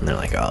this? And they're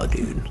like, oh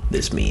dude,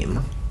 this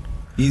meme.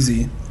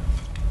 Easy.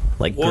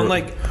 Like, Well,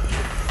 like,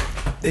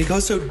 it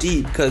goes so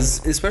deep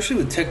because, especially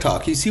with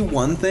TikTok, you see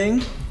one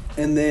thing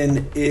and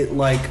then it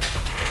like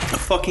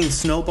fucking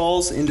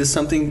snowballs into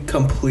something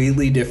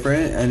completely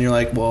different, and you're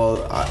like,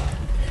 well,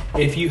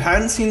 if you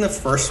hadn't seen the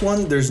first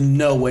one, there's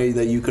no way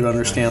that you could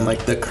understand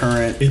like the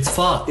current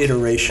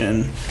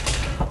iteration.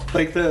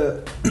 Like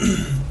the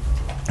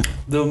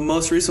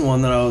most recent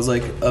one that I was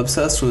like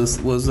obsessed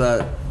with was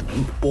that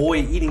boy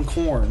eating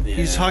corn. Yeah.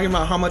 He's talking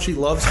about how much he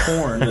loves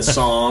corn. The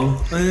song.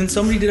 And then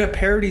somebody did a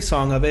parody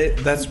song of it.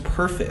 That's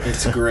perfect.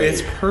 It's great.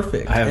 It's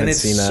perfect. I haven't and it's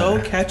seen that.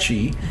 so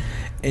catchy.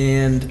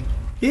 And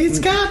It's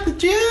got the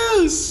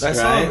juice. I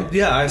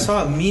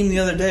saw a meme the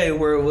other day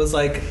where it was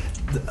like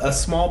a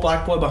small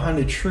black boy behind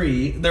a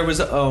tree. There was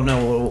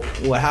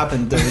what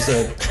happened?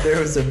 There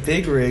was a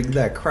big rig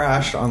that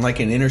crashed on like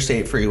an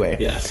interstate freeway.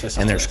 Yes, I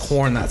saw and there's this.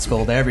 corn that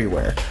spilled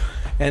everywhere.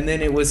 And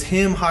then it was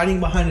him hiding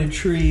behind a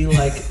tree,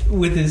 like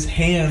with his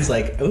hands,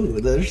 like, oh,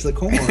 there's the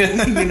corn,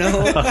 you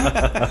know.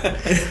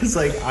 It was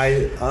like,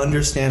 I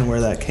understand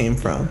where that came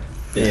from.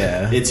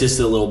 yeah, It's just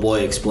a little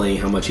boy explaining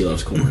how much he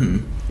loves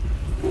corn.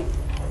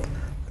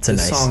 it's a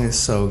This nice song is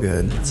so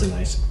good. It's a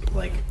nice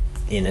like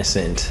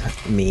innocent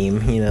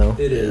meme, you know.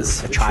 It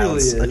is. A It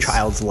child's truly a is.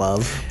 child's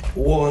love.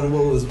 Well, and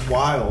what was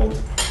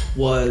wild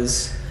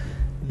was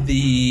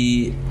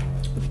the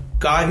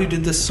guy who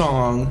did the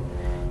song.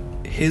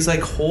 His like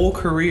whole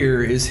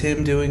career is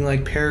him doing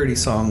like parody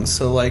songs.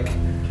 So like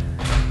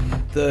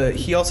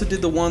he also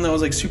did the one that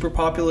was like super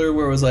popular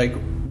where it was like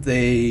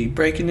they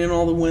breaking in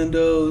all the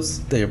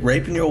windows, they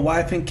raping your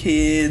wife and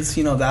kids,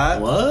 you know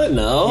that? What?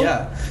 No.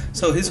 Yeah.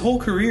 So his whole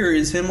career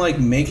is him like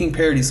making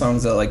parody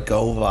songs that like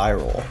go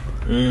viral.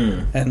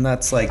 And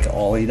that's like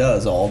all he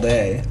does all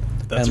day.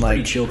 That's and a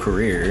pretty like chill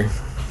career.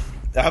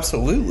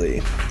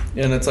 absolutely.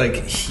 And it's like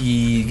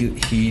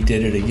he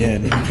did it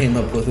again. He came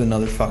up with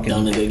another fucking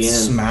Done it again.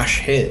 smash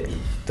hit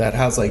that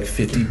has like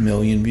 50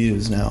 million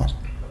views now.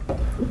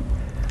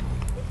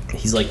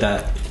 He's like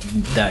that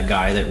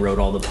guy that wrote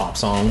all the pop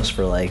songs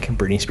for like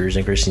Britney Spears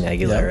and Christina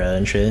Aguilera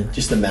and shit.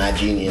 Just a mad The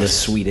genius.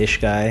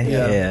 Swedish guy.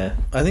 Yeah.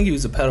 I think he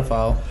was a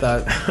pedophile.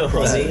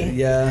 Was he?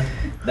 Yeah.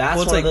 That's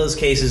Well, it's one like- of those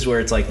cases where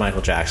it's like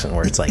Michael Jackson,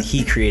 where it's like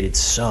he created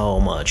so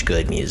much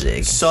good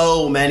music.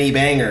 So many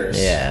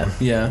bangers. Yeah.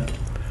 Yeah.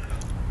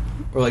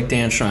 Or like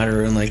Dan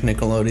Schneider and like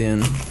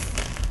Nickelodeon,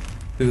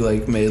 who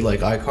like made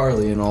like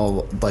iCarly and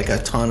all like a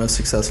ton of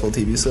successful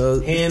TV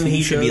shows.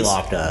 He should be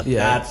locked up. Yeah.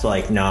 That's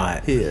like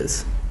not. He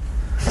is.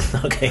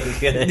 Okay,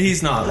 good.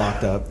 He's not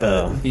locked up.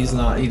 But Oh. he's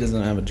not. He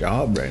doesn't have a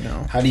job right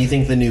now. How do you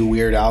think the new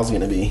Weird Al's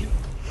gonna be?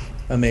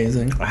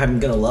 Amazing. I'm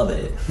gonna love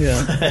it.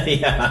 Yeah.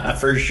 Yeah,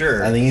 for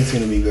sure. I think it's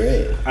gonna be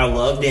great. I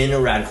love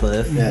Daniel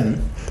Radcliffe. Yeah.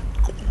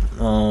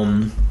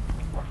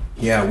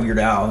 Yeah, Weird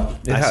Al.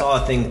 I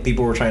saw a thing.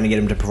 People were trying to get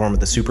him to perform at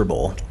the Super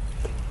Bowl.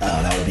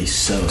 Oh, that would be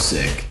so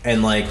sick.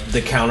 And like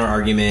the counter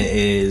argument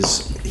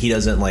is he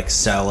doesn't like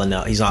sell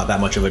enough. He's not that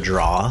much of a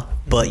draw.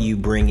 But you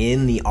bring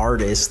in the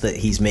artists that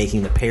he's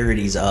making the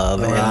parodies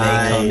of, and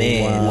they come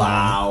in.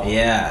 Wow.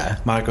 Yeah.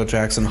 Michael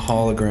Jackson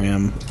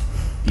hologram.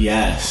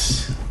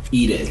 Yes.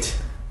 Eat It.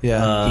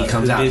 Yeah. He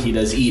comes out. He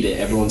does Eat It.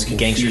 Everyone's confused.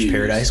 Gangster's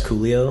Paradise.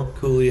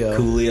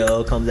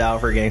 Coolio comes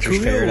out for Gangster's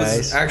Coolio Paradise.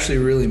 was actually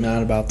really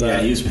mad about that.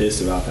 Yeah, he was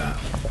pissed about that.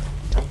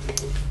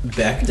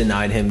 Beck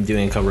denied him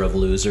doing a cover of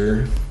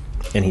Loser,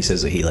 and he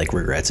says that he like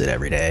regrets it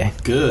every day.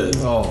 Good.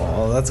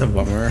 Oh, that's a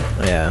bummer.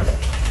 Yeah.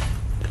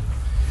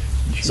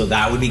 So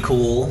that would be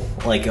cool.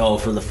 Like,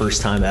 for the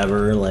first time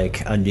ever,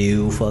 like a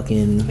new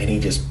fucking. And he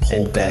just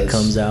And Beck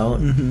comes out.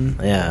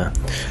 Mm-hmm. Yeah.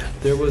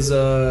 There was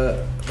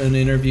an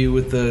interview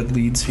with the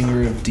lead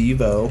singer of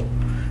Devo,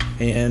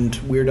 and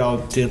Weird Al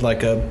did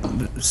like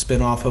a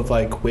spin-off of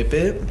like Whip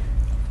It,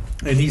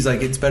 and he's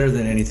like, it's better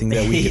than anything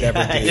that we could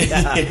ever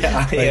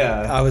do.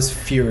 Yeah. I was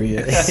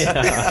furious.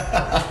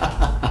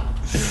 I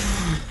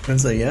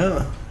was like,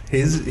 yeah,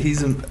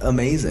 he's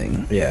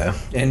amazing. Yeah.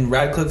 And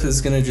Radcliffe is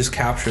gonna just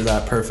capture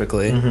that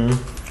perfectly. Mm-hmm.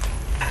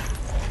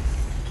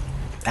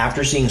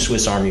 After seeing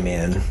Swiss Army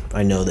Man,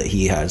 I know that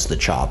he has the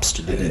chops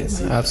to do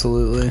it.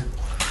 Absolutely.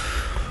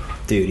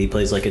 Dude, he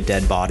plays like a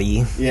dead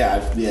body.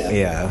 Yeah.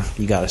 Yeah,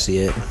 you gotta see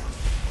it.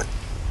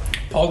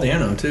 Paul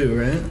Dano too,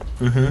 right?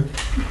 Mm-hmm.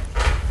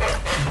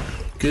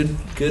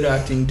 Good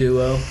acting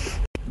duo.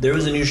 There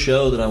was a new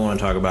show that I want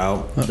to talk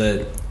about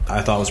that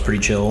I thought was pretty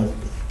chill.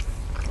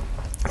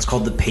 It's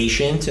called The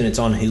Patient, and it's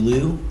on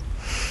Hulu.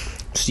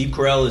 Steve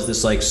Carell is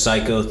this like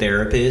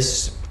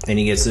psychotherapist, and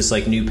he gets this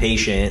like new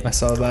patient. I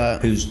saw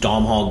that. Who's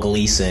Domhnall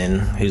Gleeson,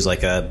 who's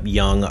like a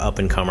young up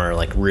and comer,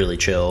 like really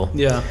chill.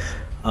 Yeah.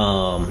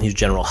 He's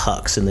General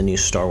Hux in the new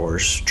Star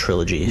Wars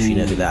trilogy, if you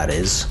know who that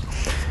is.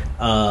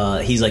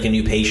 He's like a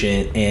new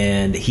patient,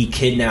 and he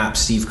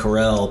kidnaps Steve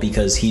Carell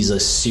because he's a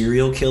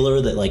serial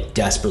killer that like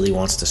desperately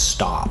wants to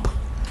stop.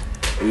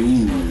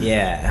 Ooh.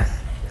 Yeah.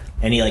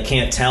 And he like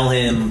can't tell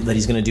him that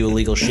he's gonna do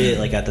illegal shit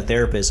like at the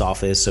therapist's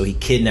office, so he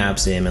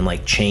kidnaps him and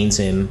like chains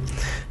him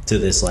to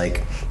this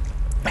like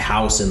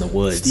house in the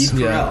woods. Steve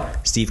Carell. Yeah.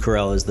 Steve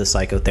Carell is the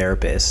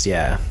psychotherapist.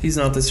 Yeah. He's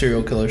not the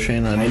serial killer,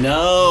 Shane. I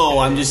know.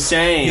 I'm just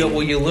saying. Yeah,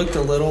 well, you looked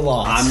a little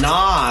lost. I'm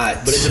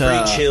not. But it's a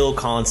pretty chill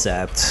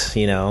concept,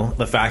 you know.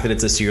 The fact that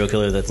it's a serial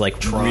killer that's like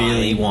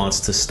really wants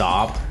to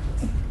stop.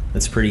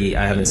 It's pretty.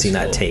 I haven't seen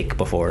that take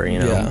before, you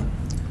know. Yeah.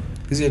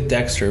 Because you have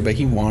Dexter, but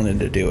he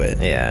wanted to do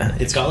it. Yeah.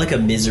 It's got like a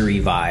Misery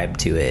vibe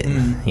to it,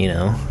 you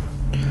know.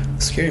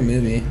 Scary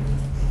movie.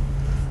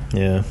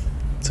 Yeah.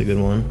 It's a good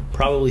one.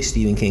 Probably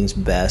Stephen King's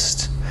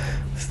best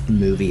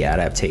movie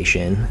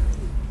adaptation.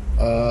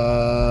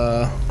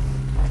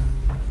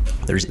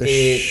 There's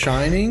The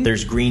Shining?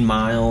 There's Green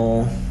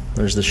Mile.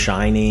 There's The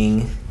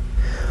Shining.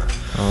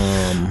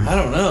 I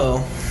don't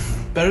know.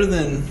 Better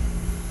than...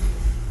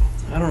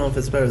 I don't know if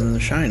it's better than The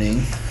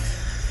Shining.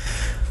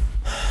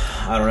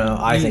 I don't know.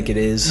 I think it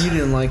is. You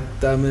didn't like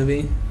that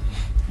movie?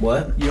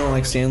 What? You don't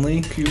like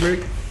Stanley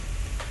Kubrick?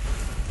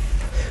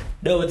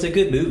 No, it's a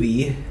good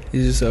movie.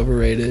 He's just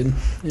overrated.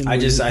 I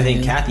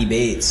think Kathy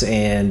Bates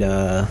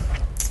and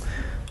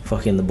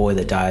fucking the boy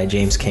that died,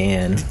 James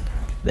Caan.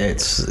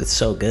 It's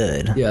so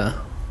good. Yeah.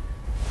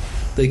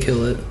 They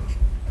kill it.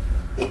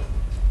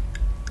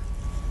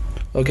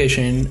 Okay,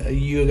 Shane,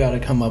 you gotta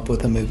come up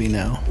with a movie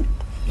now.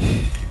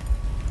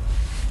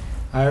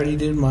 I already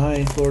did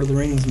my Lord of the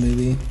Rings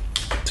movie.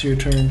 It's your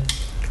turn.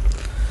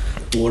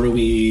 What are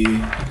we...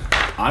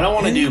 I don't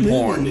want to do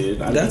porn, dude.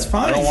 That's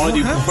fine. I don't want to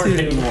You do don't have porn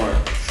to. anymore.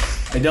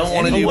 I don't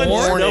want to do No one-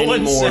 porn no one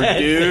anymore, said.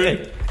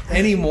 dude.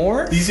 Any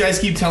more? These guys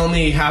keep telling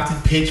me you have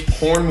to pitch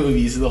porn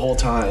movies the whole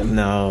time.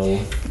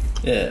 No.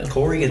 Yeah.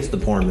 Corey gets the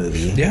porn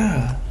movie.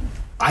 Yeah.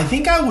 I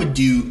think I would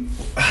do...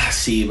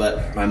 See,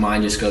 but my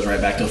mind just goes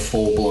right back to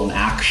full-blown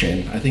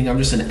action. I think I'm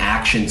just an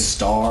action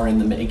star in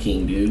the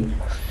making, dude.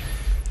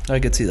 I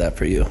could see that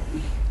for you.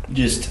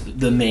 Just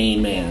the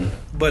main man.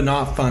 But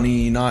not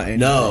funny, not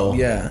anything. No.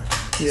 Yeah.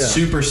 Yeah.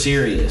 Super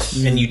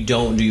serious. And you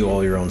don't do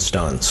all your own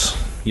stunts.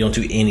 You don't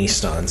do any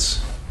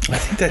stunts. I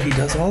think that he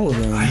does all of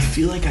them. I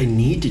feel like I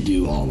need to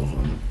do all of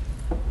them.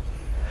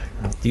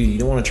 Dude, you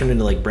don't want to turn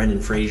into like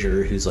Brendan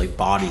Fraser, whose like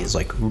body is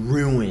like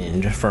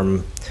ruined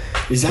from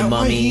Is The that why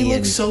Mummy he looks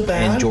and, so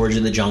bad? and George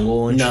of the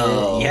Jungle and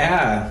No. shit.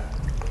 Yeah.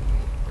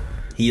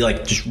 He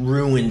like just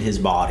ruined his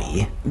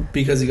body.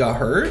 Because he got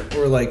hurt?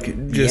 Or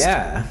like just...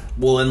 Yeah.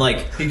 Well, and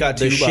like He got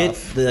the too shit.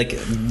 buff.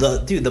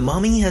 The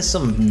Mummy has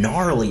some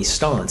gnarly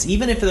stunts.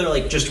 Even if they're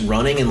like just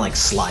running and like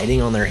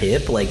sliding on their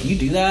hip, like you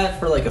do that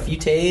for like a few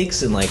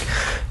takes and like,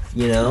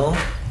 you know.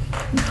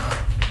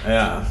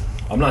 Yeah.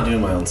 I'm not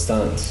doing my own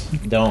stunts.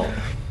 Don't.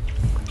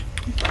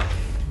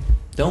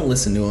 Don't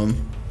listen to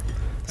him.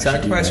 I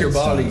should do Sacrifice my your own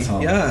body. stunts, huh?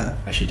 Yeah.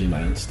 I should do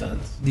my own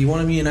stunts. Do you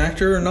want to be an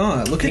actor or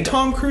not? Look at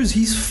Tom Cruise.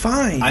 He's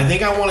fine. I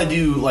think I want to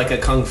do like a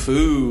kung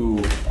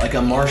fu, like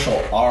a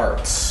martial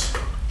arts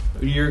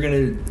You're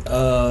going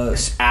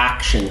to...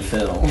 action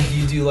film.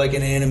 You do like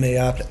an anime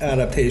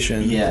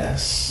adaptation.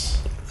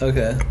 Yes.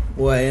 Okay.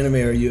 What anime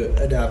are you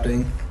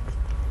adapting?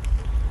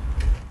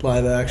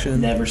 live action.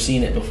 Never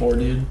seen it before,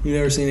 dude. You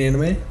never seen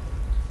anime?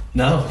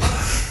 No.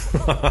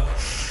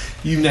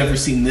 You've never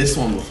seen this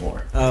one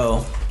before.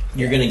 Oh,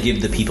 You're gonna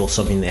give the people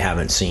something they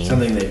haven't seen.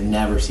 Something they've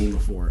never seen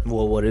before.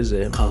 Well, what is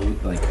it? Kung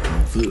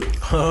Fu.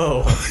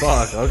 Oh,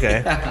 fuck.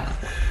 Okay.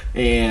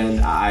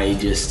 And I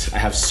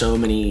have so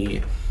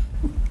many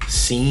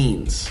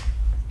scenes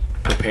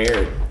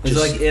prepared. is it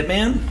like Ip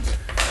Man?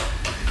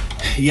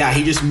 Yeah,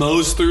 he just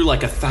mows through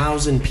like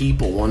 1,000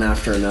 people one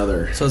after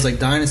another. So it's like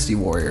Dynasty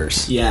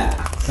Warriors.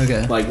 Yeah.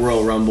 Okay. Like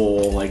Royal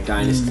Rumble, like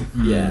Dynasty.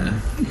 Yeah.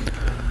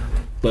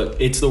 But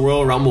it's the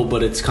Royal Rumble,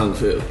 but it's Kung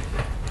Fu.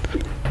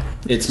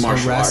 It's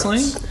martial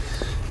wrestling? arts.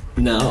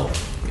 No,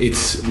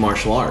 it's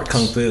martial arts.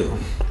 Kung Fu.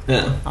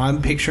 Yeah.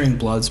 I'm picturing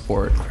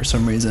Bloodsport for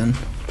some reason.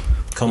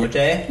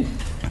 Komite?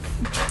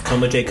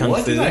 Komite Kung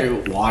What Fu? did I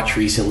watch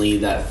recently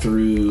that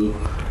threw...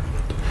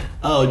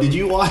 Oh, did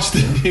you watch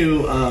the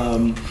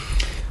new...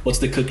 what's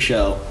the cook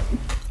show?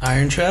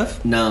 Iron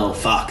Chef? No,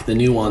 fuck. The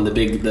new one.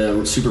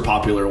 The super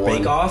popular one.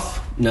 Bake Off?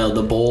 No,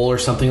 The Bowl or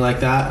something like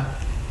that.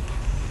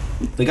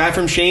 The guy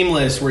from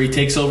Shameless, where he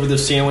takes over the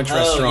sandwich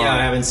restaurant. Oh, yeah,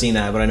 I haven't seen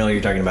that, but I know what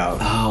you're talking about.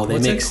 Oh, they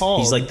What's make... it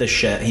called? He's like the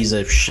chef. He's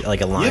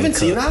like a line haven't cook.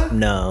 seen that?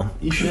 No.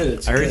 You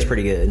should. I heard it's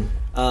pretty good.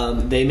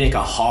 They make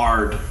a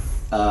hard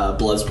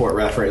Bloodsport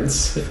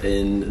reference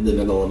in the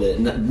middle of it.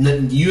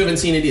 You haven't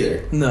seen it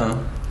either.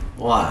 No.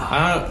 Wow.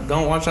 I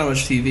don't watch that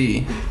much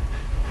TV.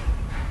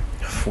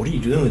 What are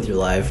you doing with your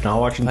life? Not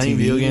watching Playing TV?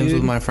 video games dude?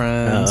 with my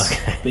friends. Oh,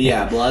 okay. But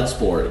yeah,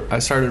 Bloodsport. I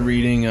started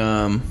reading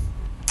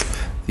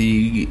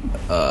the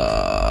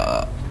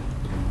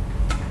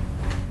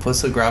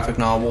what's the graphic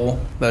novel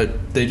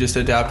that they just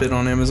adapted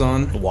on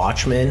Amazon?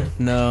 Watchmen,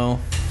 No,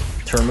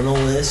 Terminal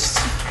List,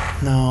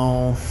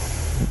 no,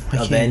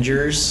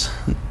 Avengers,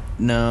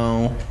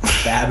 no,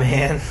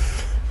 Batman,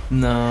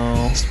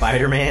 no,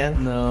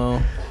 Spider-Man.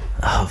 no.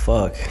 Oh,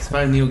 fuck. It's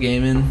by Neil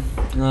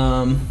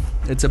Gaiman.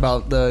 It's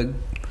about the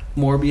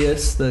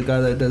Morbius, the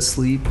guy that does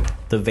Sleep.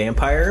 The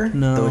Vampire?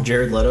 No. The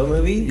Jared Leto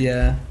movie?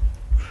 Yeah.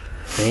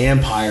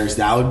 Vampires.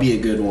 That would be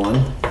a good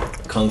one.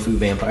 Kung Fu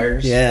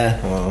Vampires?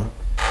 Yeah. Well,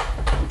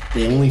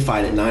 They only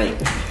fight at night.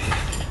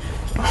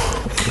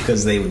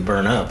 because they would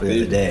burn up in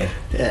the day.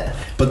 Yeah.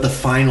 But the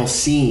final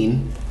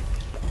scene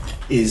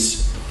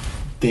is...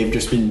 They've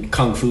just been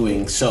kung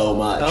fuing so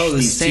much. Oh, the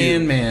These two.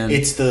 Sandman.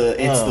 It's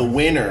the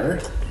winner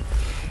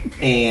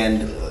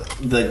and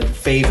the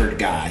favored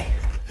guy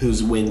who's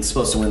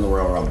supposed to win the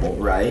Royal Rumble,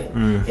 right?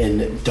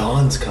 And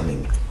dawn's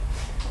coming.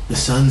 The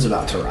sun's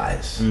about to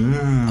rise.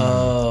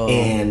 Oh,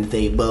 And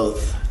they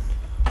both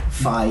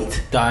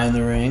fight. Die in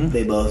the Ring.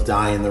 They both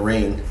die in the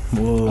ring.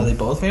 Whoa. Are they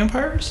both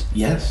vampires?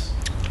 Yes.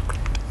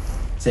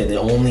 Say they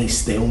only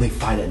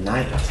fight at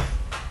night.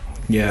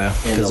 Yeah.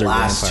 And 'cause the they're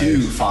last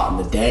vampires. two fought in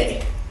the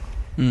day.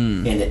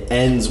 And it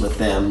ends with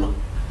them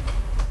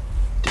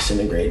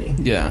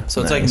disintegrating. yeah.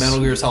 So it's Nice. like Metal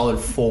Gear Solid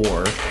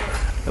 4,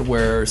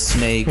 where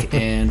Snake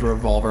and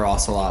Revolver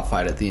Ocelot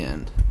fight at the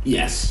end.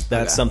 Yes.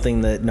 That's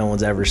something that no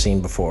one's ever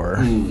seen before.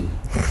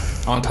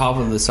 On top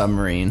of the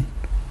submarine.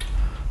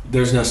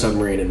 There's no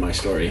submarine in my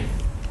story.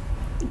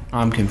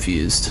 I'm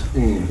confused.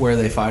 Where are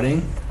they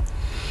fighting?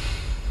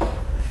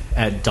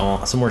 At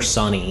dawn, somewhere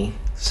sunny.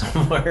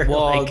 Somewhere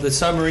Well, like, the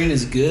submarine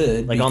is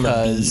good. like on the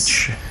because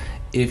beach.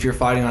 If you're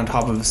fighting on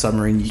top of a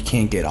submarine, you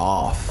can't get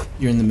off.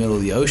 You're in the middle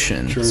of the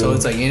ocean. True. So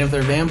it's like, and if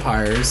they're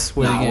vampires,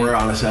 what are No, you we're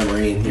gonna- on a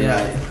submarine. You're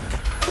Yeah. right.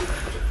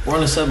 We're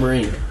on a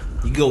submarine.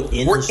 You go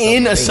in We're the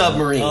in a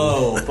submarine.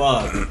 Oh,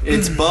 fuck.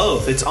 It's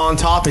both. It's on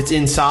top. It's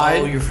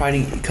inside. Oh, you're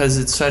fighting because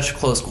it's such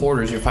close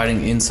quarters. You're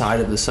fighting inside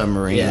of the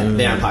submarine. yeah,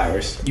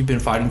 vampires. You've been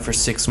fighting for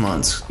 6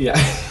 months. Yeah.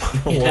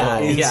 yeah.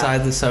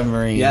 Inside the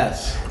submarine.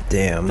 Yes.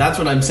 Damn. That's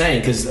what I'm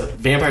saying, because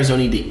vampires don't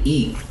need to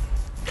eat.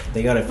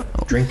 They gotta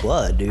drink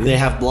blood, dude. They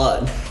have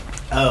blood.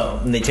 Oh,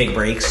 and they take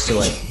breaks to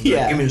like,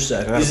 Yeah. give me a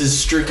sec. This is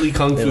strictly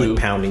kung They're fu. like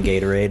pounding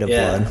Gatorade of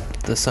Yeah. blood.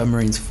 The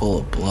submarine's full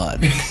of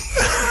blood.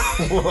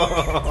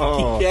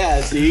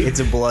 Yeah, see? It's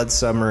a blood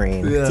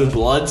submarine. It's a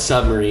blood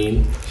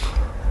submarine.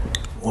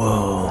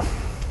 Whoa.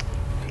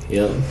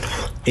 Yep.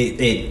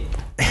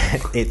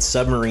 It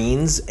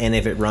submarines, and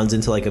if it runs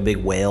into like a big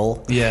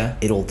whale, Yeah.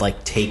 it'll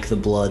like take the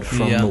blood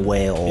from Yeah. the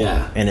whale,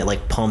 Yeah. and it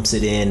like pumps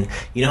it in.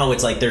 You know how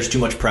it's like there's too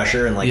much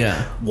pressure and like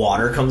Yeah.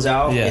 water comes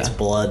out. Yeah. It's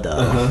blood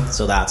though,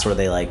 so that's where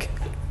they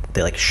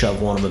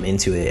shove one of them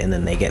into it, and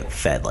then they get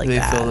fed like They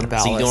that. fill the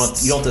So you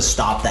ballasts. don't have to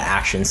stop the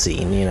action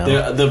scene. You know.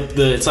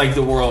 It's like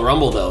the Royal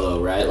Rumble, though,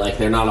 right? Like,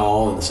 they're not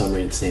all in the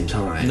submarine at the same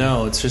time.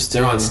 No, it's just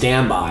They're on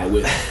standby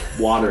with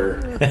water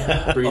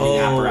breathing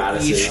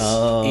apparatuses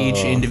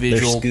each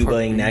individual. They're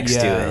scubaing next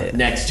to it.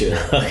 next to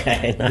it.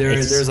 Okay.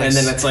 Nice. There's like And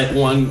then it's like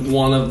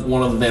one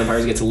of the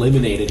vampires gets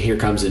eliminated. Here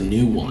comes a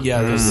new one.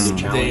 yeah, There's a new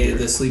challenger.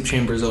 the sleep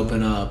chambers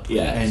open up.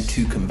 Yes. And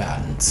 2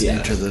 combatants Yes.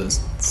 enter the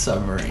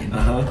submarine.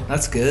 Uh-huh.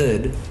 That's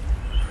good.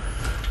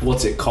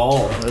 What's it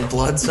called? The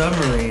blood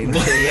submarine.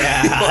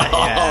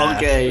 yeah.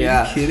 Okay,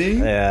 yeah. Kidding?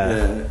 Yeah.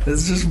 Yeah.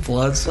 It's just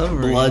blood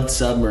submarine. Blood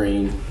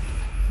submarine.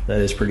 That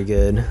is pretty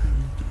good.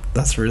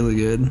 That's really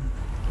good.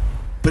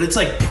 But it's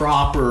like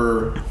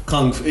proper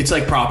kung fu. It's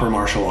like proper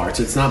martial arts.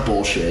 It's not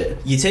bullshit.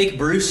 You take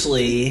Bruce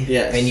Lee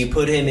Yes. and you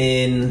put him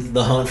in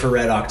The Hunt for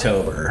Red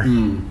October,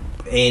 and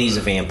he's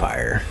a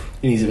vampire.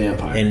 And he's a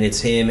vampire. And it's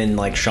him and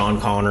like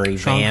Sean Connery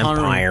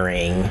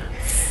vampiring.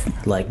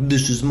 Like,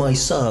 this is my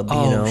sub,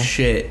 Oh, you know?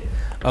 shit.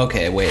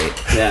 Okay, wait.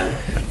 yeah.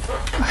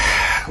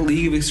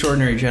 League of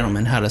Extraordinary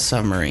Gentlemen had a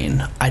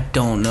submarine. I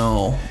don't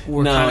know.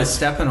 We're No. kind of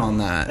stepping on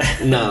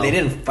that. No. They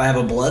didn't have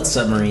a blood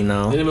submarine, They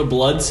though. have a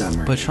blood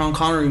summer. But Sean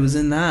Connery was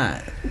in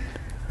that.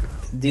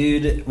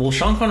 Dude, well,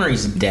 Sean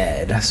Connery's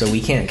dead, so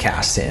we can't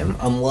cast him.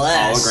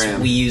 Unless Hologram.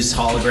 we use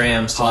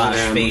hologram /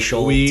 Hologram.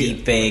 facial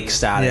deep fake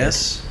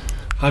status.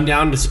 I'm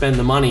down to spend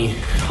the money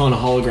on a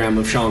hologram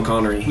of Sean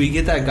Connery. We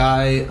get that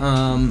guy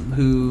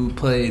who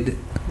played...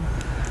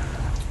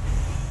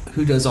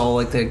 Who does all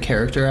like the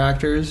character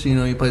actors? You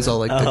know, he plays all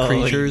like the Oh,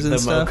 creatures and the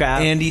stuff. mocap?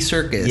 Andy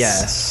Serkis.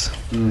 Yes.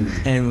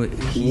 And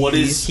What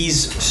is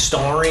He's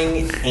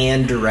starring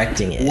and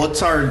directing it.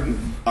 what's our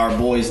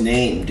boy's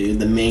name, dude?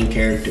 The main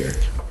character.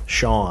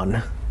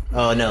 Sean.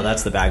 Oh, no,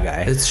 that's the bad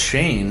guy. It's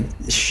Shane.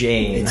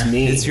 Shane. It's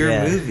me. It's your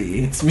Yeah.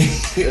 movie. It's me.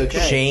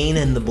 Okay. Shane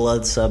and the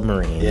Blood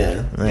Submarine.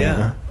 Yeah.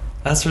 Yeah,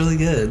 that's really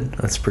good.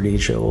 That's pretty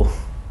chill.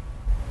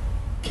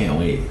 Can't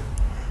wait.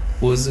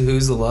 Who's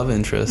the love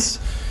interest?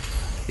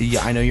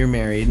 Yeah, I know you're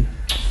married.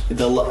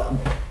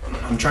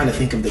 I'm trying to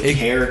think of the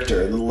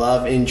character, the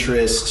love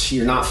interest.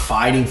 You're not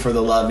fighting for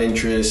the love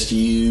interest.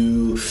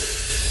 You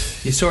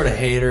sort of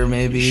hate her,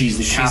 maybe. She's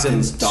the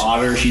captain's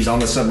daughter. She's on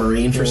the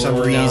submarine for some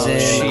No,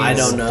 reason. I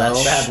don't know.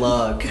 That's bad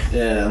luck.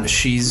 Yeah,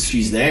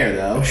 she's there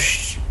though.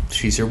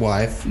 She's your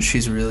wife.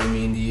 She's really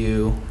mean to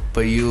you,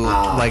 but you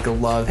like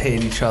love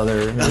hate each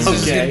other. This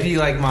is Okay. gonna be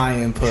like my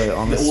input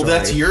on this. Well, story.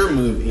 that's your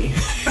movie.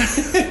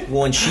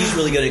 Well, and she's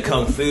really good at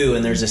kung fu,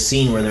 and there's a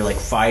scene where they're like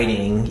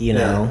fighting, you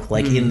know,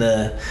 like in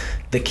the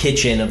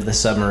kitchen of the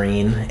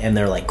submarine, and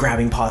they're like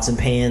grabbing pots and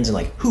pans and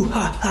like hoo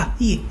ha ha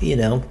he, you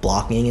know,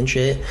 blocking and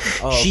shit.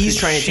 She's 'cause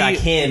trying to attack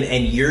him,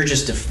 and you're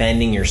just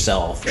defending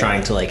yourself,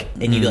 trying to like,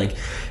 and you like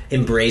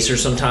embrace her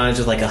sometimes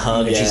with like a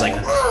hug, and she's like,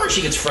 "Arr!"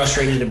 She gets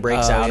frustrated and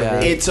breaks out yeah.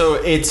 of it.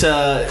 It's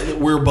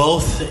we're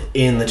both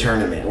in the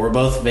tournament. We're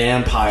both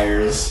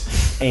vampires,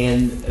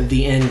 and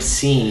the end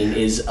scene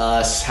is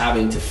us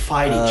having to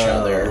fight each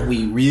other.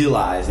 We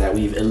realize that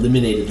we've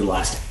eliminated the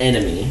last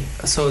enemy.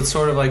 So it's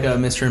sort of like a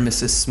Mr. and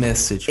Mrs. Smith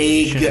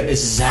situation.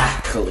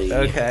 Exactly.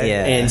 Okay.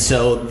 Yeah. And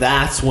so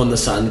that's when the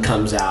sun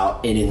comes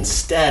out, and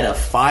instead of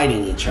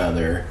fighting each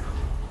other,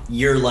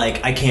 You're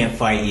like, I can't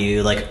fight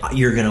you. Like,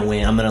 you're gonna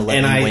win. I'm gonna let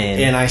you win.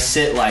 and I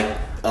sit like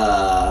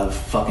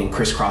fucking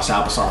crisscross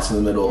applesauce in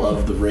the middle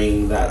of the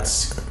ring.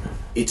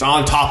 It's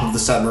on top of the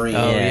submarine.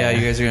 Oh Yeah. yeah,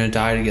 you guys are gonna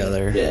die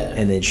together. Yeah.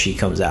 And then she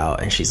comes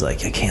out and she's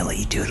like, I can't let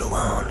you do it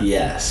alone.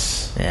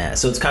 Yes. Yeah,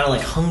 so it's kind of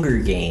like Hunger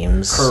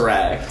Games.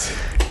 Correct.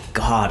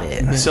 Got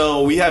it.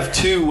 So we have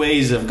two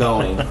ways of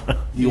going.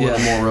 You want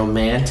Yeah. more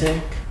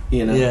romantic,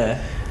 you know?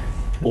 Yeah.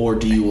 Or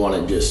do you want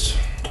to just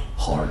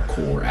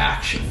hardcore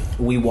action?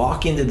 We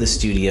walk into the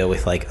studio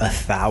with like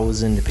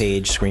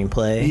 1,000-page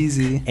screenplay.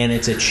 Easy. And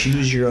it's a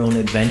choose your own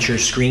adventure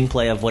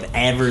screenplay of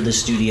whatever the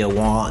studio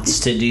wants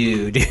to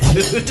do, dude.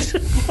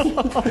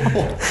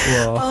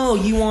 Oh,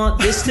 you want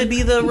this to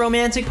be the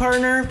romantic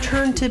partner?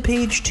 Turn to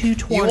page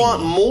 220. You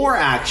want more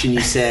action,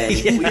 you say.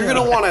 Yeah. You're going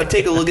to want to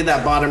take a look at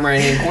that bottom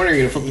right-hand corner.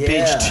 You're going to flip to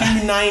Yeah. page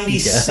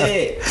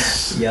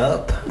 296.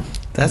 Yup.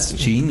 That's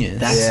genius.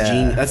 That's Yeah.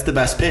 genius. That's the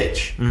best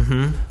pitch.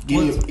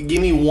 Mm-hmm.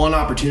 Give me one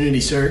opportunity,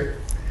 sir.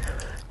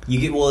 You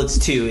get, well, it's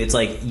two. It's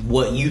like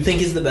what you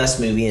think is the best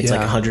movie. It's like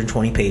Yeah.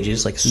 120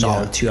 pages, like a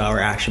solid 2-hour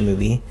action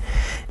movie.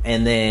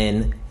 And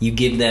then you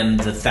give them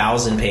the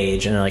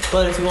 1,000-page, and they're like,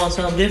 but if you want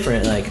something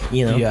different, like,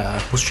 you know,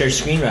 Yeah. we'll share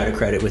screenwriter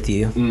credit with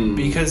you.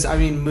 Because I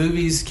mean,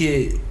 movies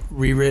get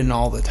rewritten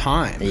all the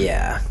time.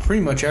 Yeah.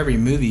 Pretty much every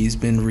movie's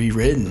been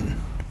rewritten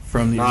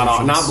from the Not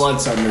originals.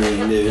 Blood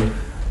Submarine, dude.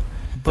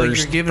 But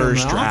First- you're given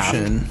first an draft.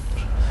 option.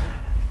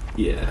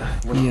 Yeah.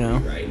 We're You not know.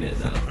 rewriting it,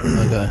 though.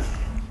 Okay.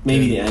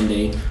 Maybe the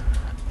ending.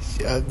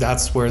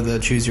 That's where the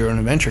choose your own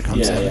adventure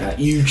comes in. Yeah.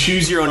 You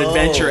choose your own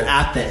adventure Oh.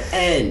 at the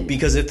end.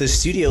 Because if the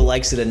studio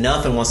likes it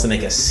enough and wants to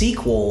make a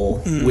sequel,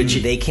 which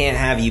they can't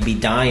have you be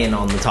dying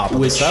on the top of the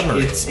Which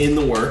submarine, it's in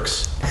the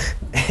works.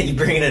 you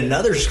bring in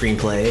another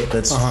screenplay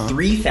that's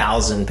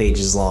 3,000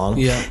 pages long,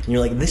 Yeah. and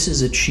you're like, this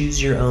is a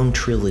choose your own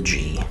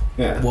trilogy.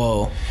 Yeah.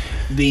 Whoa.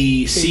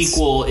 The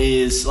sequel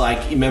is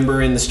like,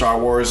 remember in the Star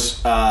Wars,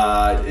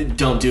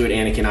 don't do it,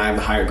 Anakin, I have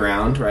the higher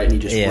ground, right? And you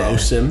just Yeah.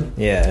 roast him.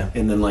 Yeah.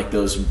 And then like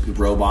those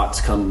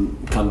robots come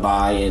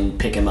by and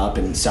pick him up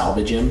and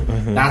salvage him.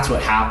 That's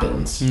what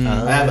happens.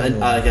 I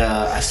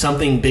have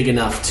something big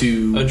enough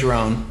to... A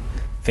drone.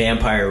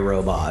 Vampire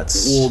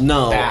robots. Well,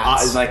 no,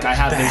 Bats. I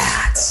have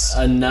Bats.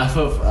 enough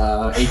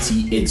of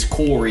it's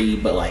Corey,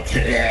 but like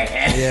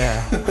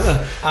Yeah.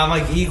 I'm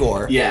like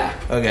Igor. yeah,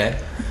 Okay.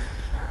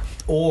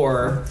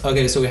 Or,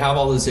 okay, so we have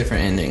all those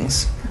different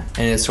endings.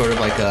 And it's sort of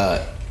like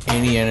a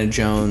Indiana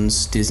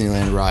Jones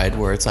Disneyland ride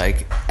where it's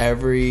like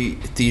every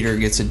theater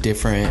gets a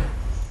different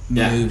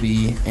Yeah.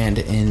 movie and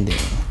ending.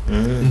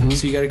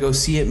 So you got to go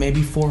see it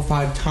maybe 4 or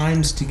 5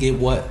 times to get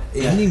what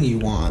ending you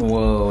want.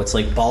 Whoa, it's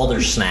like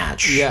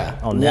Baldersnatch. Yeah.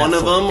 on One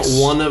of them,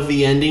 Netflix. one of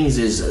the endings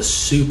is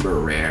super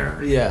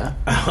rare. Yeah.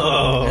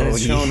 Oh, And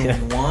it's shown yeah.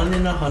 1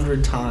 in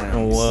 100 times.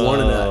 Whoa. One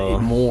of the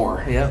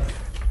more. Yep.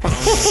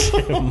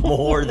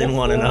 More than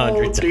 1 in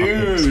 100 times.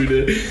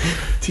 Dude,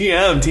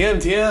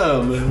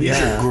 TM. These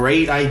Yeah. are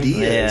great ideas.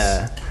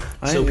 Yeah.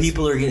 So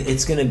people are gonna.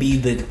 It's gonna be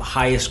the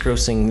highest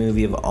grossing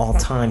movie of all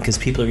time because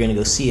people are gonna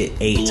go see it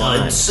 8 Blood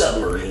times,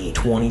 Submarine.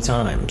 20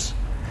 times.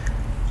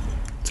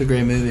 It's a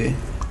great movie.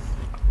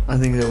 I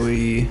think that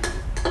we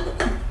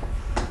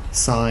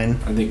sign.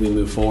 I think we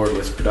move forward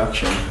with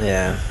production.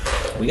 Yeah,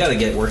 we got to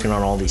get working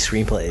on all these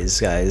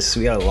screenplays, guys.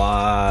 We got a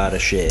lot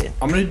of shit.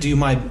 I'm gonna do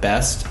my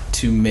best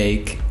to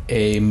make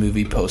a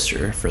movie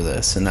poster for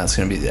this, and that's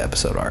gonna be the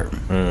episode art.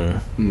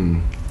 We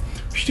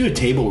should do a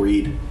table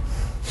read.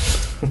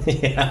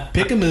 Yeah.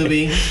 Pick a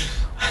movie,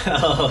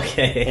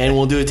 Okay. and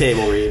we'll do a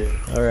table read.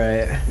 All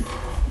right.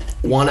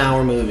 1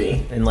 hour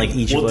movie. And like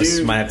each We'll of us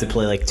do- might have to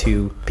play like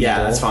 2 people.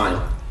 Yeah, that's fine.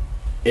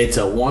 It's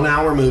a 1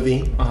 hour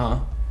movie.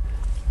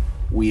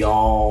 We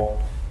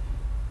all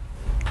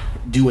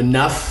do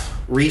enough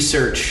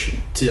research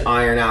to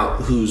iron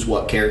out who's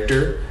what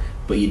character,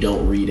 but you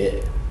don't read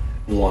it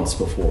once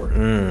before.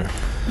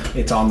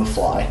 It's on the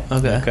fly.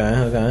 Okay.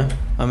 Okay.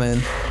 I'm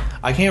in.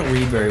 I can't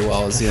read very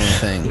well. Is the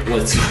only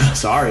thing.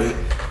 Sorry.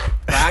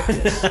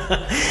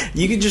 Practice.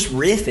 You could just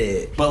riff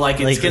it, But like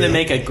it's gonna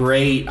make a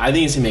great. I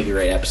think it's gonna make a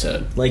great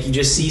episode. like you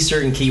just see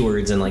certain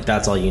keywords and like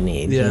that's all you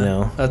need. Yeah, You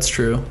know. that's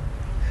true.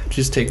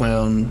 Just take my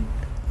own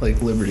like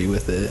liberty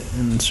with it,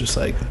 and it's just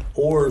like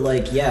Or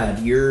like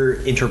your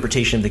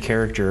interpretation of the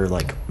character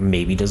like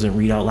maybe doesn't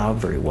read out loud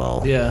very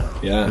well. yeah,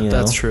 Yeah. You know?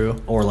 that's true.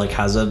 Or like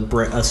has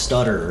a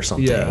stutter or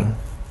something. Yeah.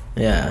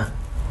 Yeah.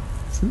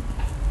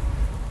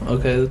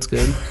 Okay, that's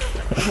good.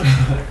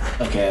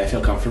 Okay, I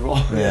feel comfortable.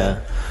 Yeah.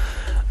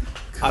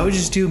 I would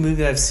just do a movie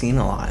that I've seen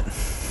a lot.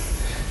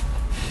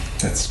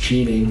 That's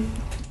cheating.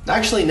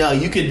 Actually, no.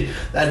 You could.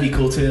 That'd be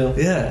cool too.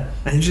 Yeah.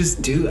 I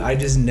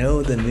just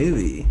know the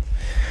movie.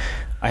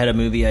 I had a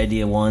movie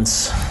idea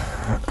once.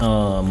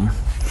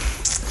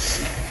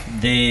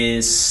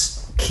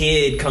 This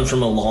kid comes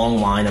from a long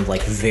line of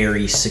like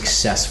very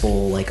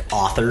successful like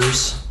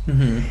authors.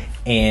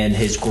 And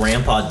his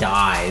grandpa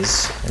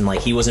dies, and like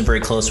he wasn't very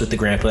close with the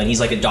grandpa, and he's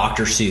like a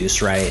Dr. Seuss,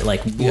 right?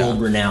 Like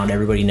world renowned,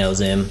 everybody knows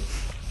him.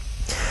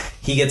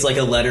 He gets like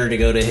a letter to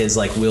go to his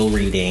like will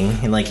reading,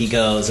 and like he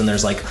goes, and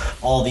there's like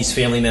all these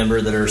family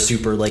members that are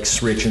super like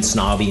rich and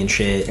snobby and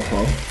shit.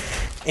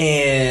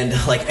 And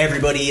like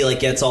everybody like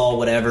gets all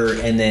whatever,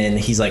 and then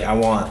he's like, I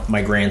want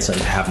my grandson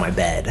to have my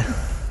bed.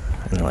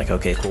 And they're like,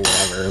 okay, cool,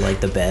 whatever. Like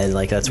the bed,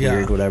 like that's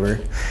weird, whatever.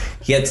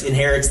 He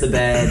inherits the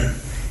bed,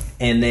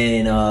 and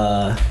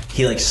then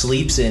he like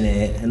sleeps in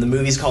it, and the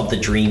movie's called The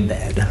Dream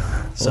Bed.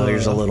 So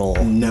here's a little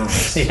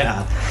Nice.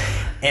 yeah.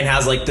 And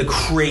has like the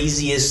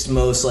craziest,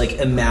 most like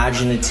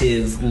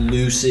imaginative,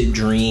 lucid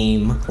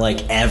dream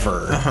like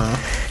ever.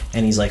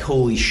 And he's like,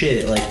 holy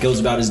shit, like goes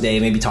about his day,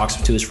 maybe talks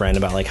to his friend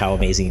about like how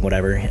amazing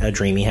whatever a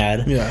dream he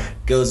had. Yeah.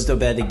 Goes to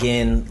bed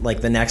again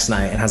like the next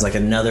night and has like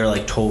another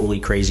like totally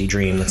crazy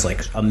dream that's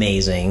like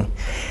amazing.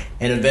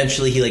 And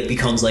eventually he like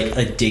becomes like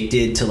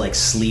addicted to like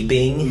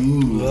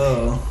sleeping.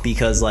 Whoa.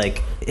 Because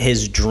like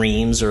his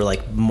dreams are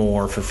like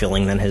more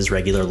fulfilling than his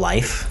regular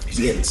life. He's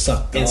getting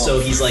sucked And off. so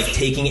he's like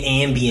taking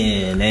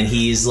Ambien, and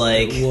he's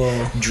like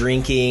Whoa.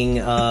 drinking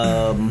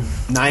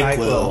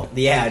NyQuil.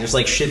 yeah, just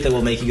like shit that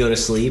will make you go to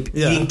sleep.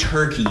 Yeah. Eating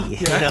turkey,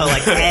 you know,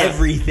 like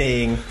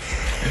everything.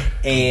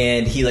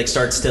 And he like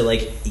starts to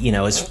like, you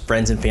know, his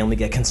friends and family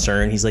get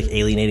concerned. He's like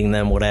alienating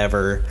them,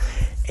 whatever.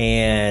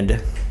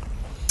 And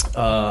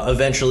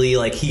eventually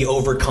like he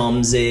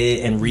overcomes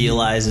it and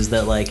realizes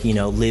that like, you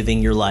know, living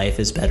your life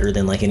is better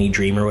than like any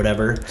dream or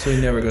whatever. So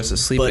he never goes to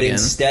sleep But again.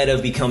 instead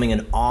of becoming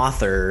an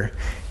author,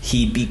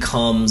 he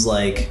becomes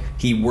like,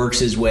 he works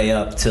his way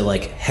up to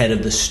like head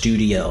of the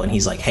studio, and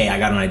he's like, hey, I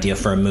got an idea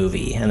for a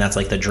movie. And that's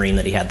like the dream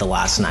that he had the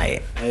last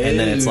night. And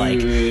then it's like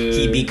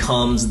he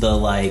becomes the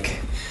like,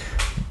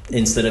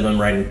 instead of him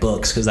writing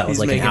books, because that was He's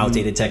like making- an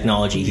outdated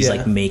technology, he's Yeah.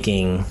 like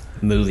making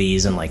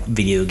movies and like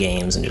video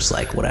games and just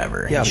like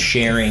whatever. Yeah. And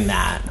sharing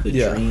that. The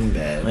Yeah. dream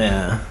bed.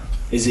 Yeah.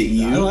 Is it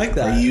you? I like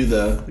that. Are you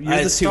the? You're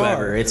the It's star.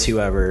 whoever. It's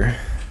whoever.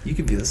 You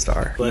could be the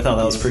star. But I thought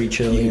that was pretty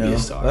chill, You you could be know. a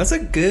star. That's a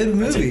good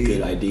That's movie. a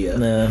good idea.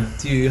 Nah.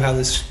 Do you have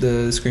the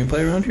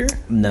screenplay around here?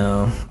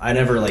 No, I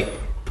never like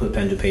put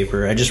pen to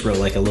paper. I just wrote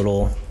like a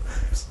little,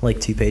 like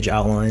 2-page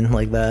outline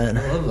like that.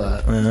 I love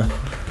that. Yeah,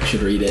 You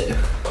should read it.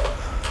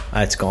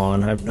 it's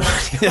gone. I have no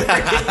idea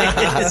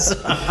where it is.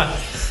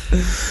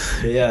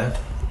 But yeah,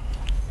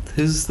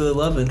 Who's the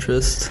love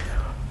interest?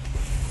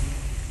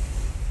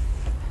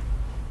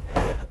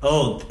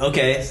 Oh,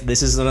 okay.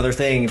 This is another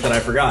thing that I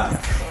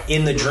forgot.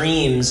 In the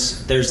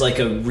dreams, there's like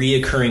a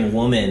reoccurring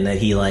woman that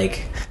he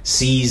like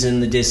sees in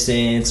the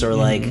distance or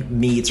like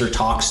meets or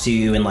talks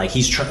to, and like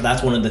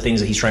that's one of the things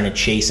that he's trying to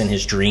chase in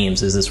his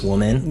dreams is this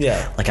woman.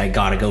 Yeah. Like I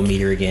gotta go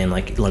meet her again.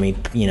 Like let me,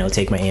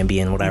 take my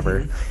Ambien,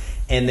 whatever.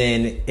 and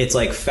then it's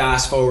like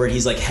fast forward,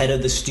 he's like head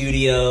of the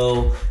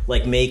studio,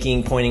 like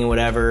making, pointing,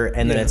 whatever,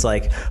 and then it's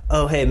like,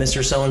 oh hey,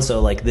 Mr. So-and-so,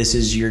 like this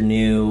is your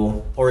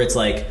new, or it's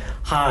like,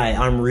 hi,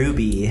 I'm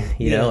Ruby,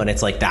 you know, and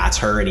it's like that's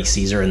her, and he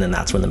sees her, and then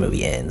that's when the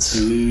movie ends.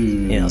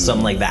 You know,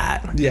 something like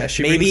that. Yeah,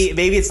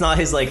 maybe it's not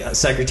his like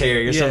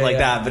secretary or something like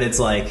that, but it's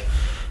like,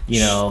 you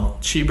know,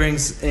 she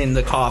brings in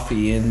the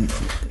coffee and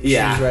she's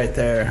right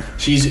there.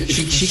 She's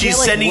can't,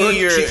 like, sending work,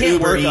 you your she can't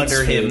Uber work Eats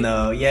under food. him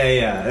though.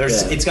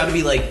 It's got to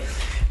be like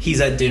he's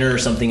at dinner or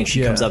something, and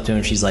she comes up to him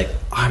and she's like,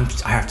 I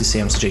have to say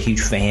I'm such a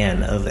huge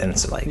fan of, and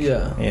it's like, you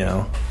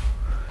know,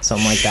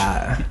 something like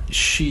that.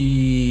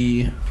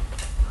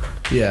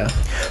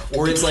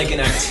 Or it's like an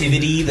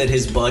activity that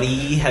his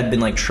buddy had been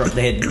like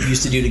they had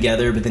used to do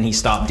together, but then he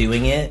stopped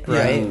doing it,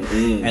 right?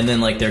 And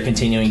then like they're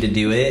continuing to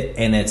do it,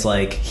 and it's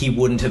like he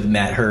wouldn't have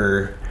met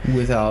her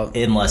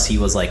unless he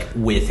was like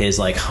with his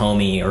like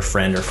homie or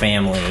friend or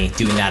family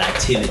doing that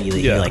activity that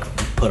he like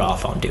put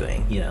off on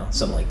doing, you know,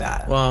 something like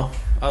that. Wow,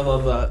 I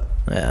love that.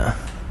 Yeah.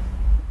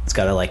 It's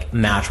got to like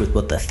match with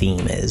what the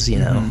theme is, you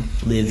know.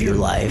 Live your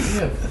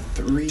life.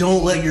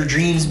 Don't let your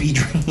dreams be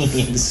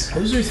dreams.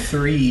 Those are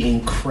 3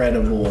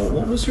 incredible.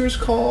 What was yours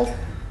called?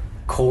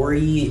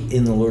 Corey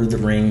in the Lord of the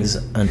Rings,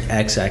 an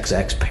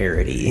XXX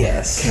parody.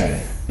 Yes.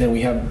 Okay. Then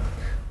we have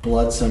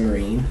Blood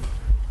Submarine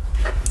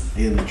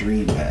in the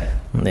Dream Bed.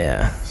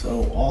 Yeah.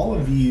 So all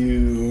of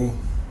you.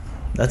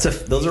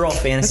 Those are all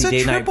fantasy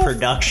date night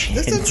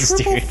productions. That's a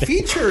triple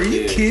feature. Are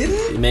you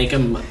kidding? Make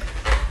them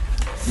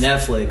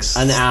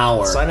Netflix. an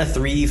hour. Sign a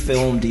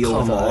 3-film deal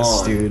with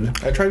us,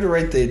 dude. I tried to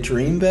write the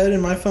Dream Bed in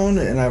my phone,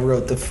 and I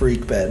wrote the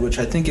Freak Bed, which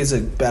I think is a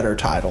better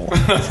title.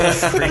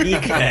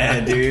 Freak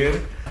bed,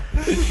 dude.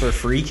 For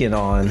freaking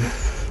on.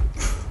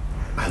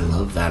 I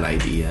love that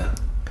idea.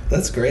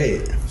 That's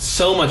great.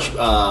 So much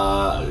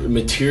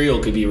material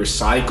could be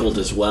recycled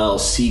as well.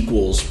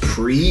 Sequels,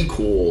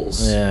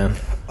 prequels. Yeah.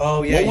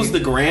 Oh yeah. What was the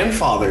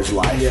grandfather's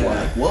life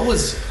like? What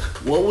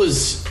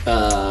was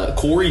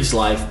Corey's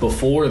life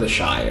before the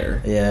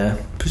Shire? Yeah.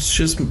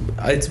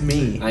 It's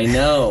me. I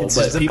know, It's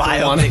but just a people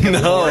want biopic to of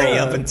know. Corey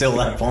up until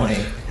that point.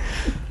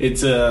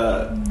 It's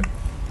a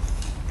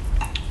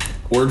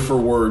word for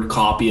word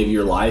copy of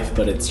your life,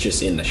 but it's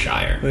just in the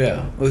Shire.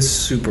 Yeah, it was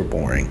super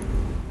boring.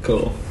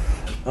 Cool.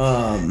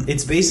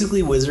 It's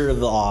basically Wizard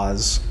of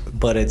Oz,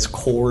 but it's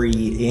Corey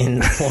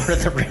in Lord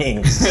of the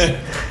Rings.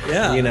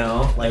 Yeah. You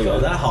know, like, oh,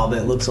 that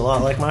hobbit looks a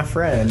lot like my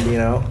friend, you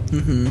know?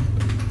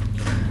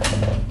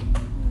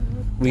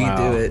 We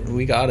Wow. do it.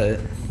 We got it.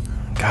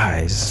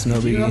 Guys. No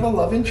Do you have a biggie.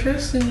 love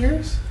interest in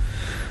yours?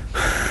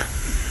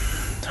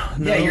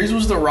 No. Yeah, yours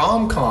was the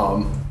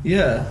rom-com.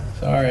 Yeah.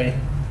 Sorry.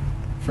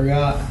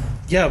 Forgot.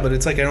 Yeah, but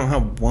it's like I don't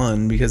have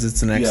one because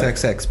it's an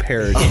XXX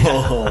parody.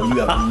 Oh, you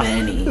have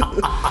many.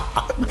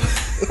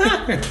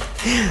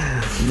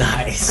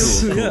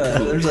 Nice. Yeah,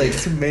 there's like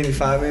maybe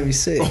 5, maybe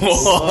 6.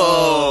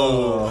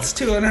 Whoa. It's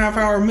a 2.5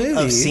 hour movie.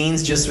 Of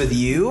scenes just with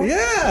you?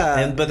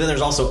 Yeah. But then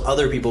there's also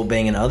other people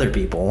banging other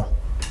people.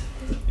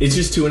 It's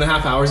just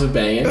 2.5 hours of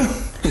banging.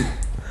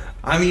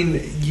 I mean,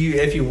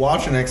 if you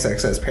watch an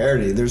XXX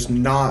parody, there's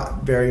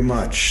not very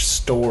much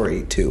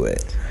story to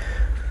it.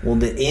 Well,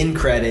 the end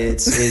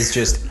credits is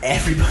just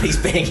everybody's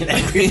banging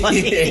everybody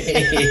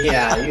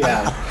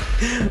yeah.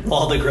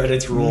 while the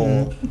credits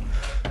roll.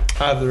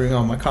 I have the ring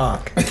on my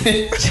cock.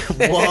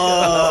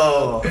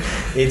 Whoa!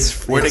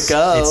 Where'd it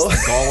go?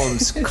 It's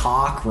Gollum's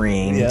cock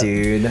ring, Yeah.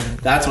 dude.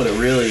 That's what it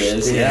really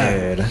is.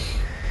 Yeah. Dude.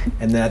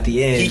 And then at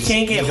the end, He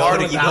can't get you go hard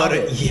to- without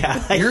it.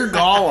 Yeah, You're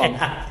Gollum.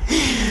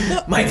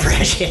 my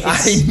precious.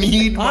 I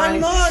need my...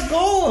 I'm not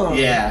Gollum.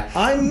 Yeah.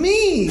 I'm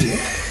me.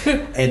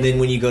 And then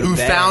when you go to Who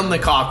bed, found the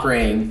cock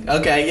ring?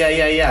 Okay,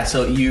 yeah.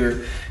 So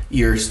you're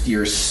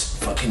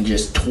fucking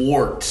just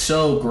torqued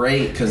so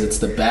great because it's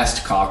the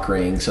best cock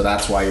ring. So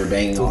that's why you're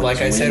banging. So all like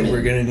these I said, women.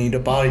 we're gonna need a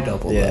body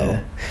double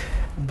Yeah.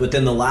 But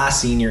then the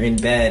last scene, you're in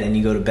bed and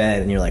you go to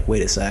bed and you're like,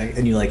 wait a sec,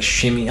 and you like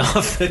shimmy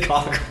off the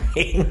cock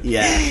ring.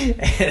 Yeah.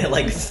 And it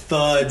like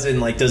thuds and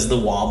like does the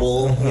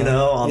wobble, you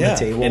know, on Yeah. the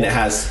table. and it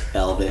has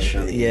Elvish.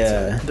 On the yeah.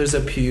 though. There's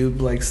a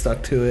pube like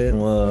stuck to it.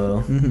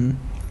 Whoa. Shane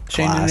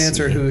didn't Classy.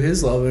 answer who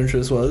his love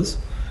interest was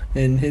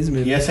in his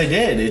movie. Yes, I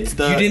did. It's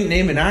the You didn't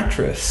name an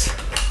actress.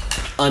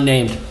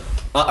 unnamed,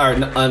 not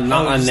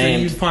So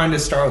unnamed. you find a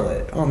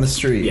starlet on the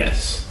street.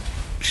 Yes,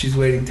 She's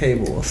waiting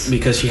tables.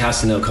 because she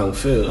has to know kung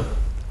fu.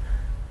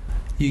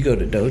 You go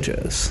to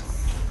dojos.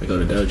 I go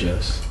to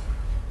dojos.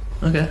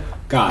 Okay.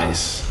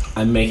 Guys,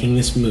 I'm making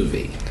this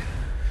movie.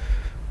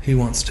 He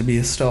wants to be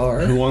a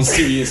star. Who wants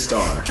to be a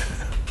star?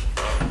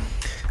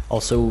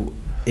 Also,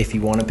 if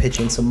you want to pitch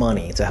in some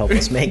money to help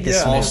us make this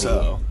Yeah. movie,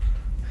 Also,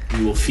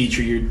 we will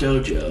feature your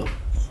dojo.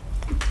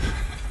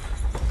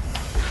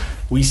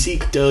 We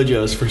seek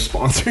dojos for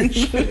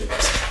sponsorship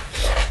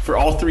for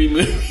all 3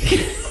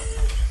 movies.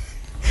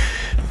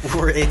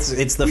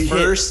 it's the We hit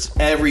first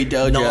every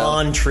dojo.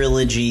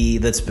 non-trilogy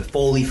that's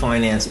fully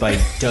financed by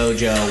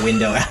dojo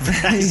window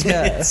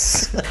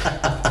advertisements.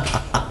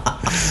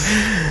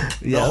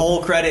 The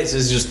whole credits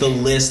is just the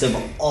list of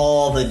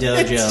all the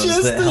dojos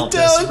just that the helped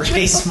us dojo.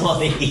 raise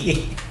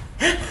money.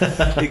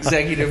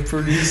 Executive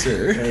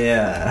producer.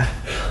 Yeah.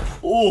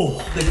 Oh,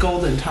 the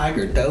Golden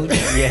Tiger Dojo.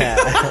 Yeah.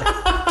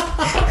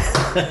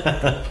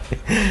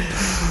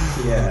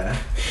 Yeah.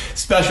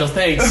 Special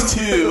thanks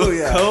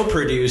to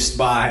Co-produced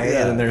by,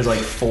 and then there's like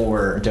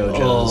 4 dojos.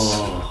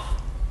 Oh.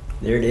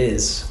 There it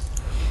is.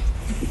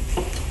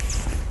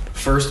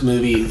 First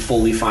movie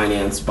fully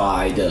financed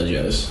by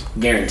dojos,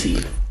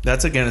 guaranteed.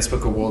 That's a Guinness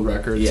Book of World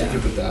Records. Yeah. You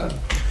could put that.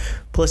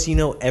 Plus,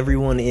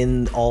 everyone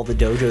in all the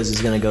dojos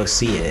is gonna go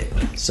see it,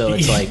 so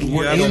it's like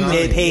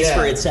it pays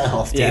for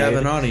itself. You Dude. have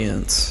an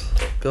audience.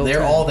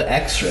 They're all the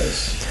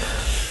extras.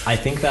 I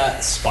think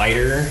that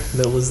spider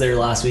that was there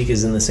last week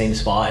is in the same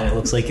spot, and it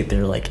looks like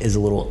there is a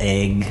little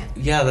egg.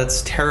 Yeah,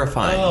 that's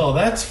terrifying. Oh,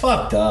 that's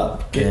fucked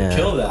up.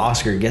 Kill that.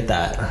 Oscar, get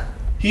that.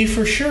 He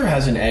for sure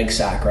has an egg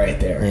sack right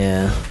there.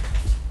 Yeah.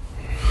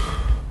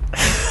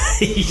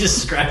 You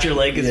just scratch your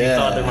leg because you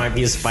thought there might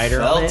be a spider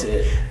on Felt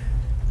it.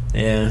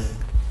 Yeah.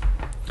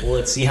 Well,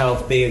 let's see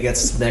how big it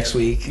gets next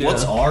week. Yeah.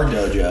 What's our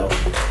dojo?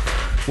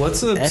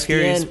 What's the FDN.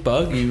 scariest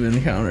bug you've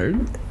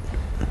encountered?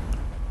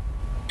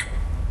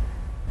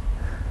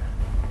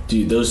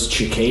 Dude, those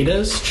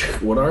cicadas?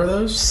 What are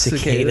those?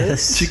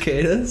 Cicadas.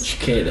 Cicadas?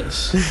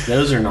 Cicadas.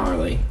 Those are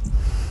gnarly.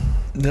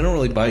 They don't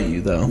really bite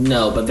you, though.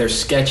 No, but they're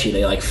sketchy.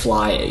 They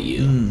fly at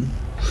you.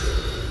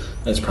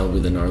 That's probably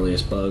the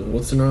gnarliest bug.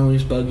 What's the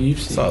gnarliest bug you've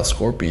seen? Saw a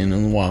scorpion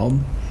in the wild.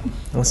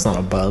 That's not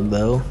a bug,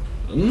 though.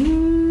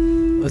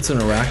 It's an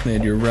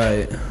arachnid, you're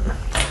right.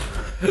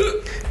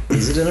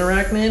 Is it an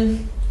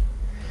arachnid?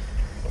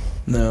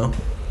 No.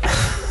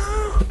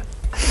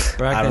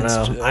 I don't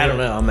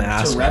know. I'm gonna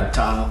It's ask. a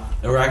reptile.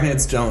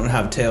 Arachnids don't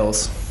have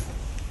tails.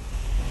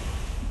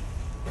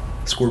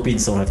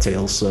 Scorpions don't have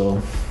tails,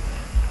 so.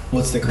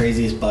 What's the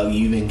craziest bug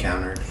you've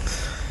encountered?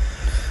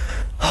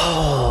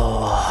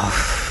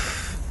 Oh.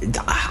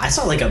 I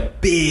saw a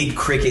big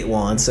cricket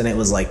once, and it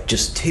was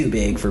just too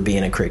big for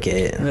being a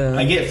cricket. Yeah.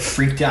 I get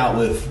freaked out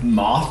with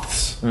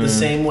moths the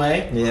same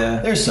way.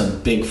 Yeah. There's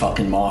some big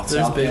fucking moths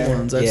There's out big there.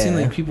 ones. I've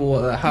seen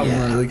people that have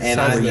them Yeah. size And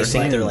of you their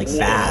think they're fingers. like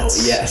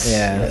bats. Yes.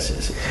 Yeah.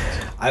 Yes.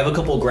 I have a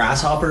couple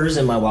grasshoppers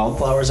in my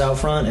wildflowers out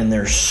front, and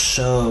they're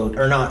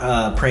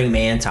praying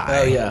manti.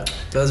 Oh yeah,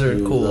 those are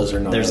Ooh, cool. those are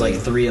There's gnarly.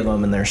 3 of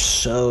them, and they're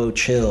so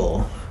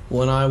chill.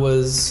 When I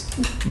was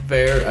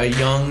a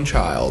young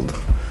child,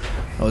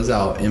 I was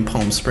out in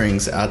Palm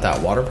Springs at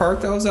that water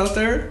park that was out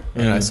there,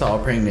 and I saw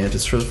a praying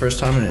mantis for the first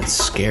time, and it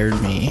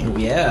scared me.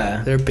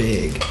 Yeah. They're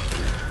big.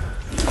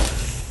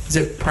 Is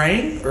it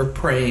praying or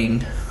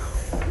praying?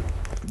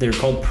 They're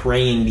called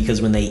praying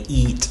because when they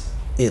eat,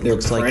 it They're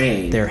looks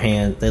praying. like their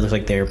hand. They look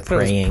like they're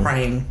praying.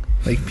 Praying.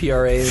 Like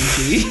Prang.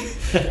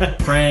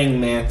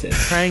 Praying mantis.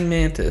 Praying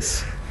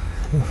mantis.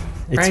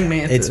 Praying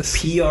mantis. It's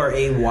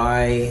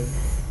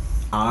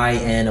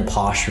PRAYIN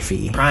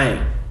apostrophe.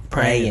 Praying.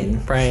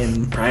 Praying.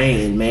 Praying.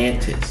 Praying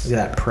mantis. Look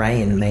at that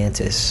praying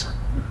mantis.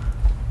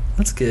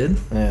 That's good.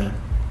 Yeah.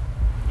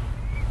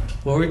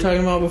 What were we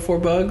talking about before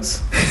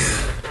bugs?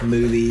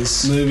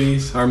 Movies.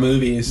 Movies. Our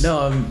movies.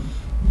 No,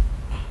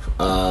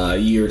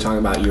 You were talking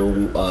about your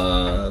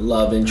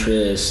love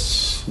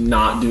interests,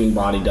 not doing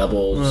body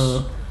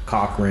doubles,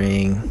 Cock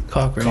ring.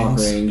 cock rings. cock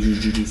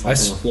rings, you fuck on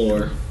the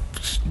floor.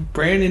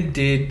 Brandon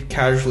did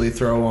casually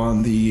throw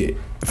on the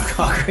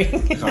Cock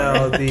ring.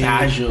 no the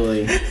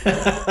Casually.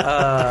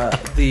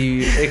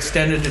 the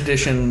extended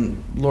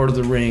edition Lord of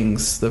the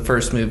Rings, the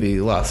first movie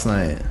last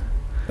night.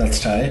 That's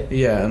tight.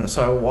 Yeah, and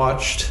so I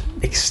watched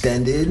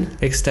Extended.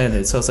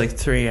 extended, so it's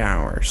 3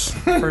 hours.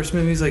 First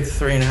movie's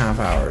 3.5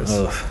 hours.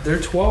 Ugh. They're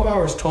 12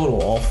 hours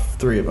total, all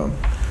 3 of them.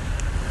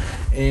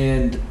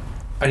 And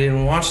I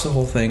didn't watch the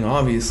whole thing,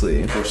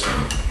 obviously.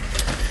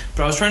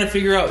 But I was trying to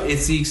figure out,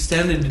 it's the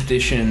extended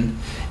edition,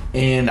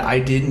 and I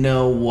didn't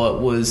know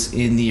what was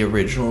in the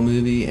original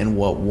movie and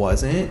what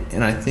wasn't.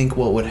 And I think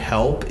what would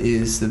help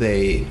is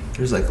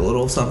there's a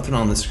little something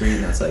on the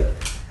screen that's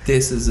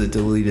this is a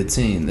deleted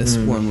scene. This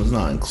one was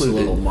not Just a included.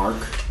 little mark.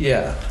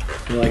 Yeah.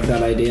 You like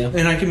that idea?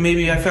 And I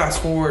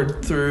fast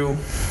forward through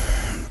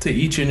to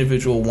each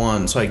individual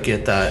one, so I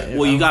get that.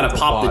 Well, you got to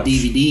pop watch. the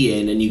DVD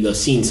in and you go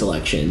scene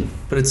selection.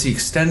 But it's the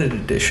extended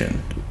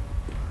edition.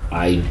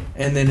 I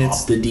And then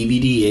pop the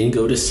DVD in,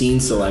 go to scene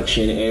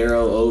selection,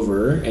 arrow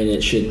over, and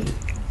it should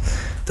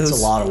That's a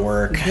lot of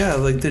work. Yeah,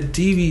 the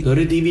DVD. go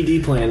to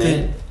DVD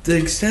Planet. The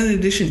extended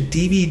edition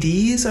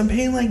DVDs, I'm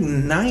paying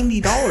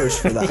 $90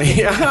 for that.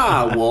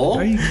 Yeah, well,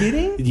 Are you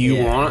kidding? do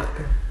you want?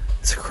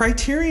 It's a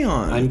Criterion.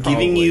 I'm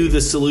giving you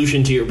the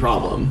solution to your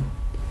problem.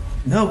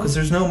 No, because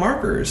there's no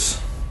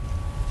markers.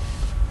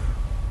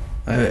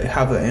 I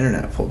have the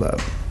internet pulled up.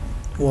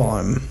 Well,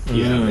 I'm...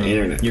 You have an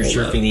internet. You're pulled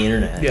surfing up. the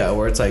internet. Yeah,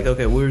 where it's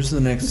okay, where's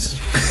the next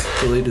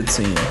deleted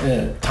scene?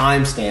 Yeah,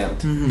 time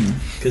stamped.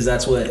 Because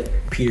that's what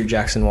Peter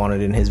Jackson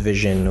wanted in his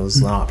vision. It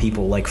was not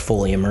people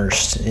fully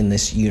immersed in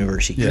this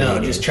universe. He No,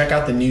 created. just check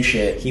out the new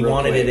shit. He real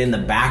wanted quick. it in the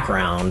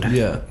background.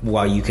 Yeah.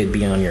 While you could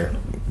be on your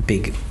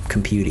big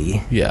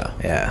computer. Yeah.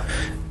 Yeah.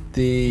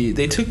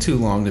 They took too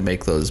long to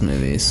make those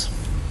movies.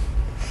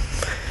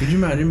 Could you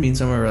imagine being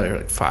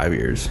somewhere 5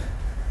 years?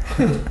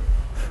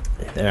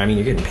 I mean,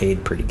 you're getting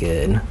paid pretty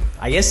good.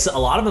 I guess a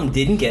lot of them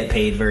didn't get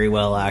paid very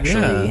well,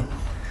 actually. Yeah.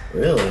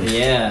 Really?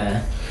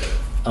 Yeah.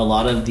 A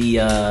lot of the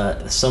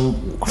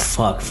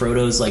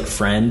Frodo's like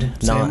friend.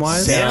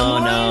 Samwise? No,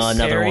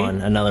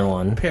 Samwise? another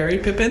one. Perry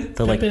Pippin?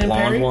 The like Pippin and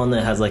Perry? blonde one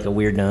that has like a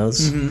weird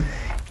nose. Mm-hmm.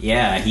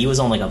 Yeah, he was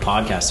on like a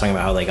podcast talking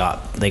about how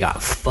they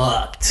got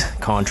fucked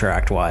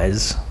contract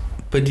wise.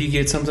 But do you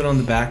get something on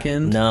the back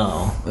end?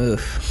 No. Ugh.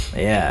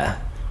 Yeah.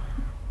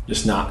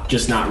 Just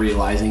not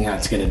realizing how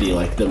it's going to be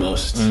like the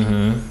most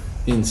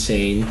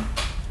insane.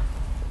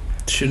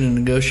 Should have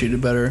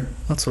negotiated better.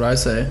 That's what I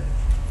say.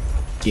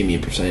 Give me a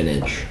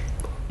percentage.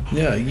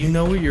 Yeah, you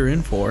know what you're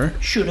in for.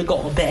 Should have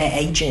got a better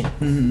agent.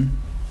 Mm-hmm.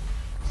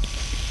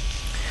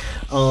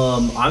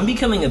 I'm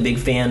becoming a big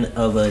fan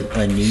of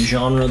a new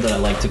genre that I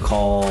like to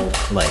call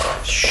like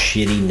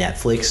shitty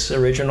Netflix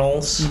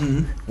originals,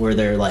 where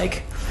they're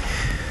like.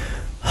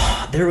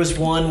 There was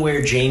one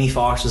where Jamie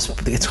Foxx was.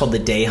 It's called The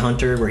Day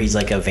Hunter, where he's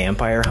like a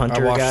vampire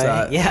hunter I watched guy.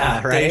 that.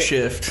 Yeah, right. Day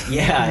Shift.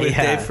 Yeah, with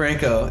yeah. Dave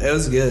Franco. It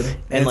was good.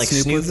 And like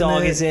Snoop was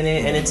Dogg in is in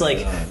it, and it's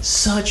like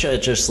such a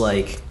just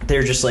like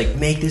they're just like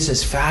make this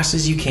as fast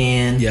as you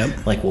can.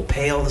 Yep. Like we'll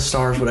pay all the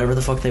stars whatever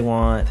the fuck they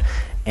want,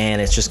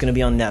 and it's just gonna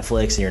be on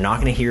Netflix, and you're not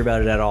gonna hear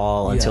about it at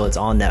all until it's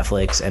on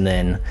Netflix, and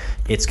then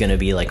it's gonna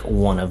be like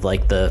one of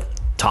like the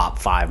top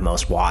 5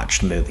 most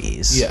watched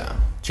movies. Yeah.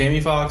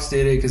 Jamie Foxx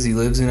did it because he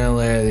lives in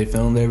LA. They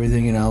filmed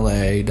everything in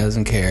LA. He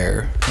doesn't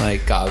care.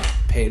 Like, got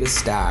paid a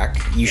stack.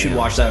 You should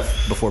watch that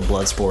before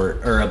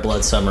Bloodsport or a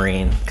Blood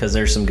Submarine, because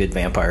there's some good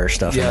vampire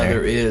stuff in Yeah, there.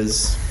 there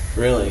is.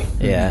 Really?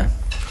 Yeah.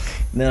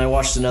 And then I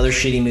watched another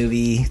shitty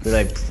movie that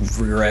I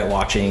regret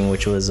watching,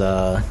 which was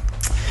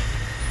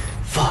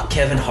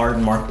Kevin Hart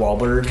and Mark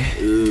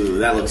Wahlberg. Ooh,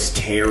 that looks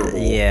terrible.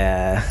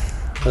 Yeah.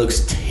 That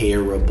looks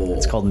terrible.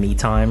 It's called Me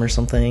Time or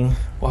something.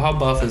 Well, how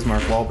buff is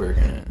Mark Wahlberg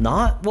in it?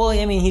 Not well.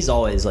 I mean, he's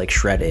always like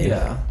shredded.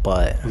 Yeah.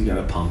 But We got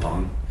a pump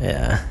on.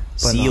 yeah,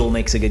 Seal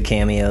makes a good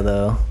cameo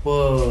though.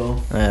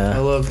 Whoa. Yeah. I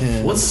love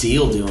him. What's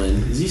Seal doing?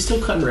 Is he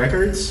still cutting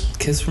records?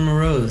 Kiss from a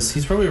Rose?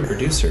 He's probably a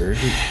producer.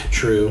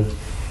 True.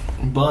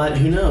 But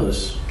who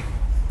knows?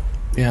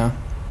 Yeah.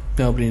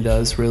 Nobody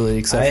does, really,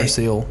 except for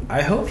Seal.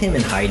 I hope him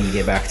and Heidi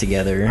get back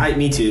together.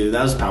 Me too.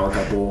 That was a power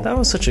couple. That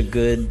was such a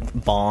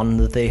good bond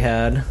that they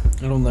had.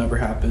 It'll never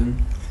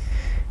happen.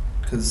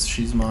 Because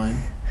she's mine.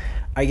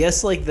 I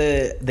guess like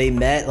they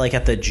met like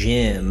at the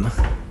gym.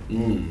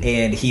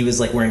 And he was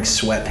like wearing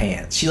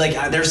sweatpants. She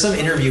like there's some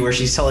interview where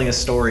she's telling a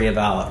story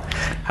about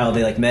how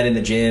they like met in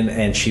the gym,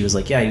 and she was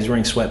like, yeah, he was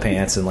wearing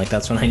sweatpants, and like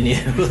that's when I knew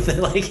that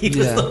like he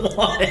was the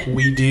one.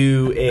 We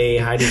do a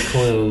Heidi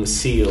Klum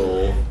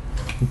Seal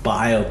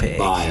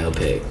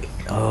Biopic.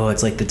 Oh,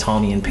 it's like the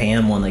Tommy and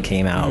Pam one that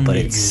came out, but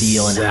it's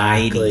Seal and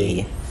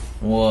Exactly. Heidi.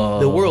 Whoa.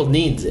 The world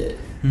needs it.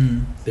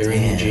 They're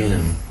in the Damn.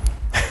 gym.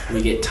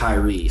 We get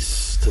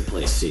Tyrese to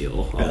play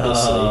Seal,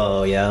 obviously.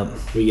 Oh, yeah.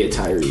 We get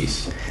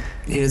Tyrese.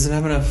 He doesn't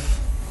have enough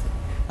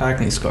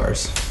acne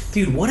scars.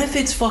 Dude, what if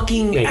it's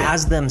fucking Yeah.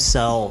 as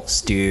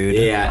themselves, dude?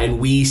 Yeah, and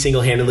we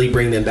single-handedly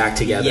bring them back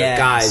together. Yes.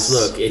 Guys,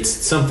 look, it's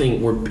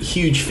something, we're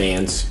huge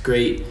fans.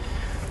 Great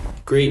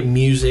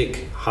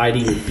music. Heidi,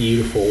 you're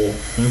beautiful.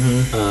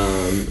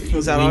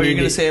 Is that all you're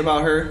going to say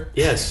about her?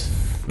 Yes.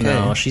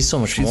 No, she's so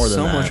much more than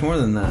that. so much more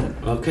than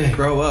that. Okay.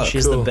 Grow up. She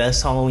has the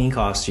best Halloween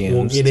costumes.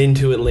 We'll get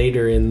into it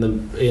later in the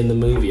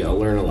movie. I'll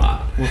learn a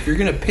lot. Well, if you're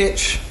going to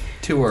pitch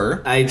to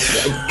her... I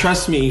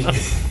trust me.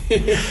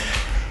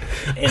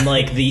 And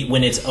like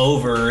when it's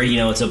over, you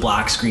know, it's a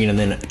black screen, and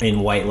then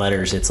in white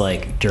letters, it's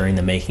like during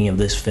the making of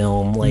this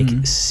film, like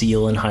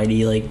Seal and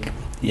Heidi, like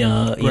you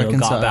know,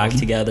 got back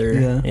together.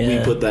 Yeah.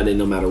 We put that in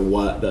no matter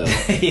what, though.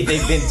 They've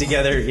been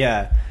together.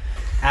 Yeah.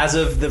 As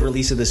of the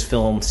release of this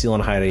film, Seal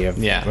and Heidi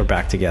are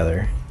back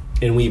together,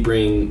 And we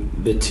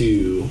bring the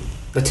two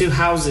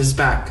houses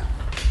back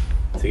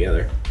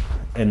together.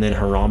 and then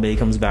Harambe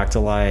comes back to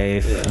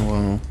life. Yeah.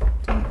 Well,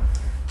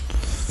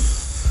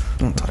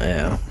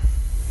 Yeah.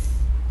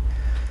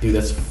 Dude,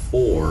 that's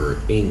 4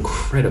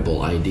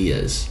 incredible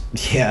ideas.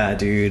 Yeah,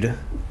 dude.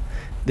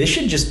 We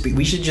should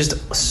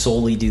just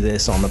solely do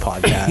this on the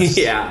podcast.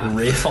 Yeah.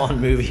 Riff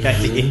on movie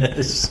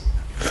ideas.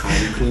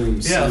 Heidi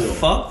Klum, yeah, Seal.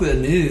 fuck the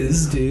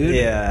news, dude.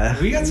 Yeah.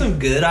 We got some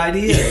good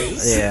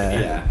ideas. Yeah.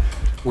 Yeah.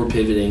 We're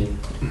pivoting.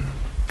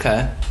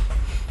 Okay.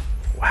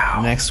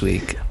 Wow. Next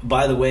week.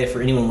 By the way,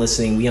 for anyone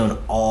listening, we own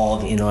all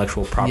the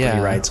intellectual property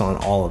Yeah. rights on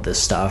all of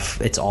this stuff.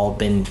 It's all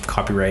been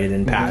copyrighted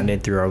and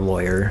patented through our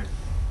lawyer.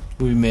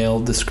 We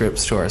mailed the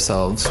scripts to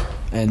ourselves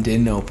and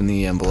didn't open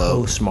the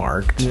envelope.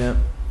 Postmarked. Yep.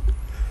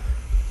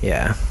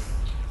 Yeah.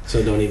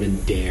 So don't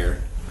even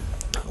dare.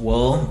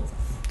 Well,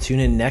 tune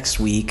in next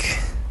week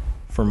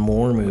for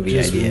more movie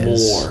Just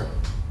ideas. more.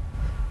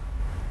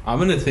 I'm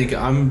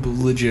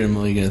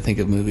legitimately gonna think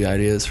of movie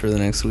ideas for the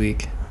next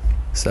week.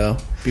 So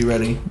be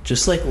ready.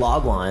 Just like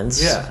log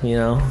lines. Yeah. You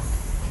know?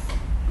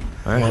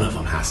 All right. One of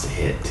them has to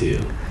hit, too.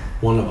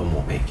 One of them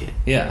won't make it.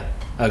 Yeah.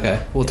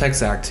 Okay. We'll text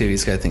Zach too.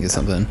 He's got to think of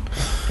something.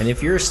 And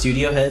if you're a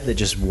studio head that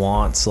just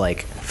wants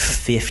like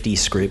 50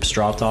 scripts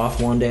dropped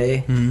off one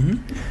day,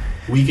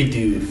 We could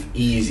do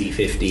easy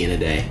 50 in a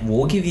day.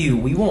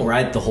 We won't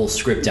write the whole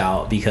script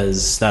out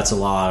because that's a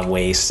lot of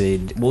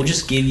wasted. We'll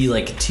just give you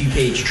like a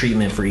 2-page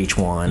treatment for each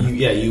one.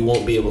 You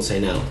won't be able to say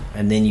no.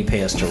 And then you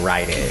pay us to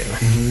write it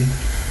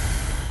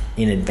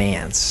in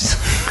advance.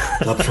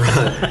 Up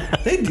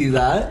front. They do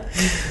that,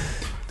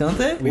 don't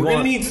they? We're going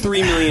to need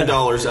 $3 million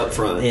up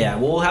front. Yeah,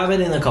 we'll have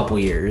it in a couple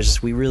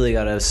years. We really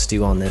got to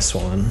stew on this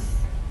one.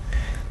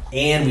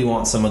 And we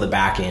want some of the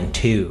back end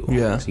too.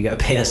 Yeah. So you got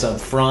to pay us up We're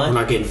front.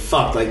 not getting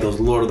fucked like those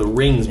Lord of the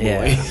Rings boys.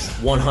 Yeah.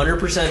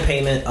 100%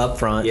 payment up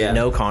front. Yeah.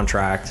 No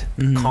contract.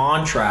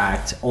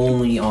 Contract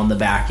only on the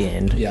back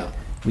end. Yeah.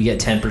 We get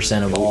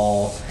 10% of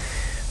all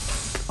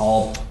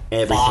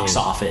Everything. box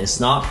office,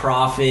 not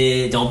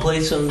profit. Don't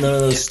play some of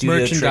those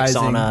studio tricks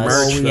on us.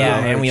 Merch,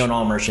 and we own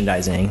all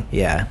merchandising.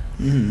 Yeah.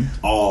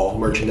 All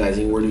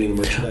merchandising. We're doing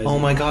the merchandising. Oh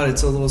my god,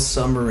 it's a little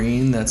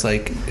submarine that's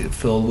like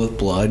filled with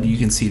blood. You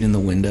can see it in the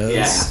windows.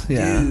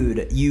 Yeah.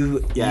 Dude,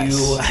 you Yes.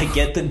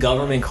 get the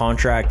government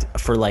contract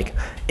for like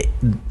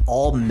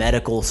all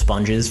medical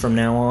sponges from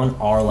now on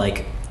are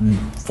like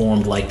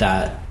formed like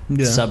that.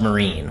 Yeah.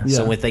 Submarine. Yeah.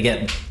 So if they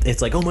get,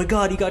 it's like, oh my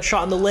god, you got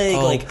shot in the leg.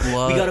 Oh, like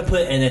blood. we gotta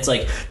put, and it's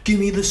like, give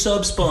me the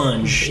sub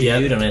sponge, Yep.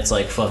 dude, and it's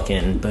like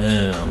fucking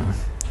boom,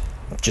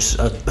 just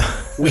a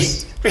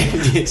Wait.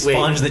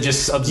 sponge that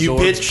just You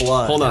absorbs pitched.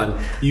 blood. Hold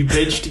on. You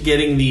pitched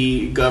getting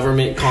the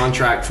government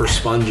contract for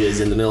sponges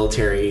in the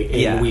military, and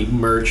Yeah. we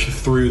merged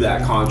through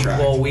that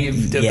contract. Well,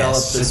 we've developed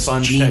Yes. the That's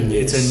sponge.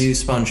 genius. It's a new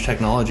sponge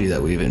technology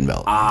that we've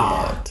developed.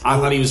 I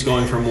thought he was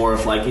going for more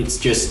of like it's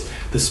just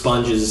the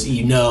sponges.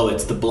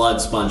 It's the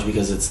blood sponge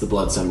because it's the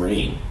blood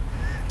submarine.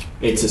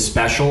 It's a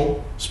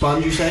special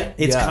sponge, you say?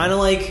 It's Yeah. kind of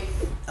like,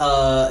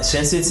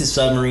 since it's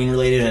submarine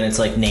related and it's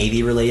like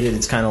Navy related,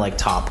 it's kind of like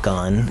Top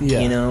Gun, Yeah.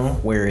 you know,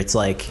 where it's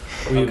like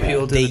We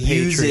appeal to they the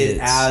use it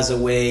patriots. as a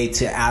way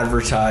to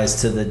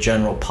advertise to the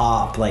general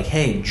pop, like,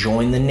 hey,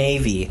 join the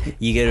Navy,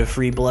 you get a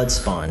free blood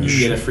sponge. You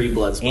get a free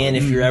blood sponge. And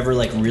if you're ever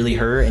like really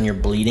hurt and you're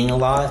bleeding a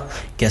lot,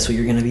 guess what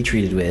you're going to be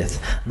treated with?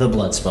 The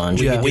blood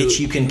sponge, Yeah. which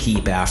you can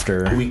keep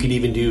after. we could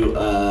even do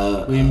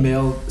We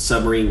mailed.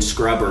 submarine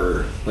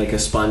scrubber, like a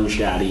sponge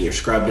daddy or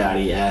scrub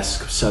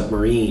daddy-esque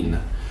submarine.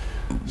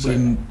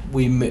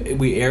 We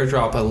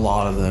airdrop a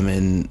lot of them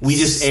in. We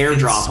just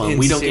airdrop them. in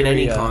We don't get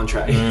any Syria.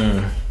 contract.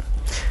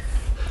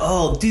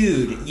 Oh,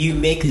 dude, you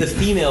make the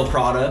female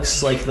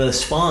products like the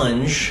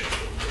sponge,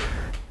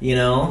 you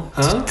know?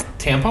 Huh?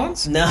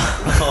 Tampons?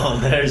 No,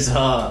 there's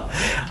I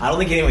don't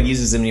think anyone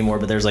uses them anymore,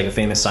 but there's like a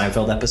famous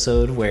Seinfeld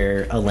episode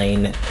where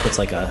Elaine puts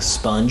like a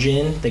sponge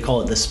in. They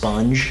call it the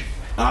sponge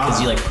because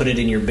you like put it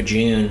in your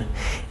bajoon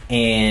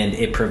and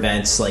it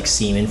prevents like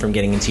semen from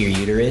getting into your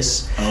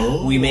uterus.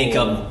 Oh. We make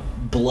a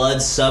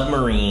blood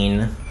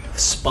submarine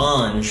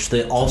sponge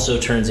that also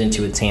turns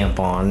into a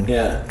tampon.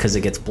 Yeah. Because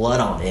it gets blood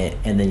on it,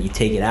 and then you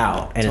take it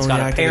out, and it's only got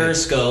a activate.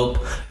 periscope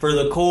for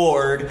the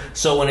cord.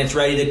 So when it's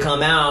ready to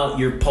come out,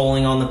 you're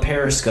pulling on the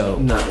periscope,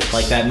 Nice.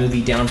 like that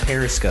movie Down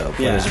Periscope,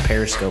 where Yeah. there's a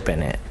periscope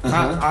in it.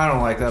 I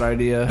don't like that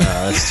idea.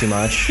 That's too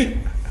much.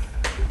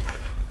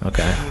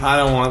 Okay. I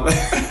don't want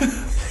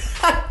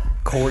that.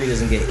 Corey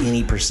doesn't get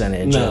any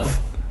percentage No. of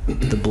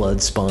the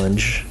blood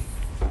sponge.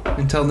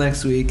 Until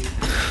next week.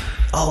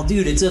 Oh,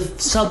 dude, it's a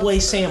Subway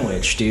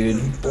sandwich,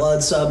 dude.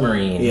 Blood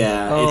submarine.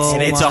 Yeah, Oh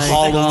it's a my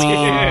Halloween.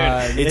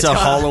 God. It's It's a got-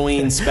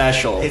 Halloween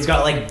special. It's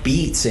got like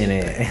beets in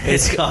it.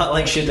 It's got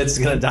like shit that's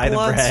gonna dye the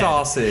Blood bread.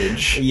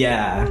 sausage.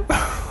 Yeah.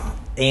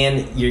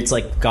 And it's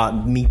like got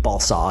meatball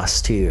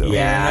sauce too.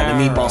 Yeah,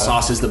 the meatball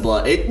sauce is the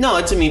blood. It's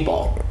a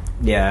meatball.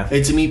 Yeah.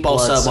 It's a meatball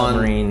Blood sub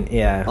submarine.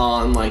 Yeah.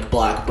 on like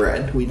black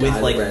bread. We dye With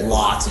the like bread.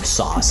 lots of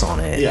sauce on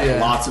it. Yeah,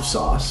 Yeah. lots of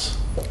sauce.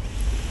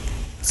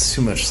 It's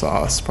too much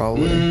sauce,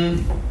 probably.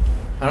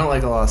 I don't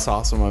like a lot of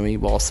sauce on my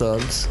meatball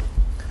subs.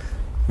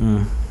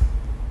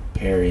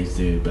 Perry's,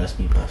 dude, best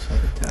meatball sub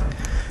in town.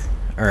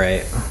 All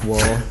right.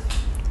 Well,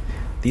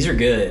 these are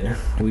good.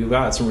 We've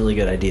got some really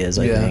good ideas,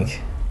 I Yeah.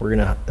 think. We're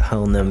going to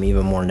hone them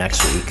even more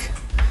next week.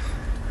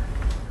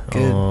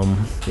 Good.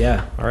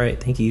 Yeah. All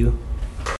right. Thank you.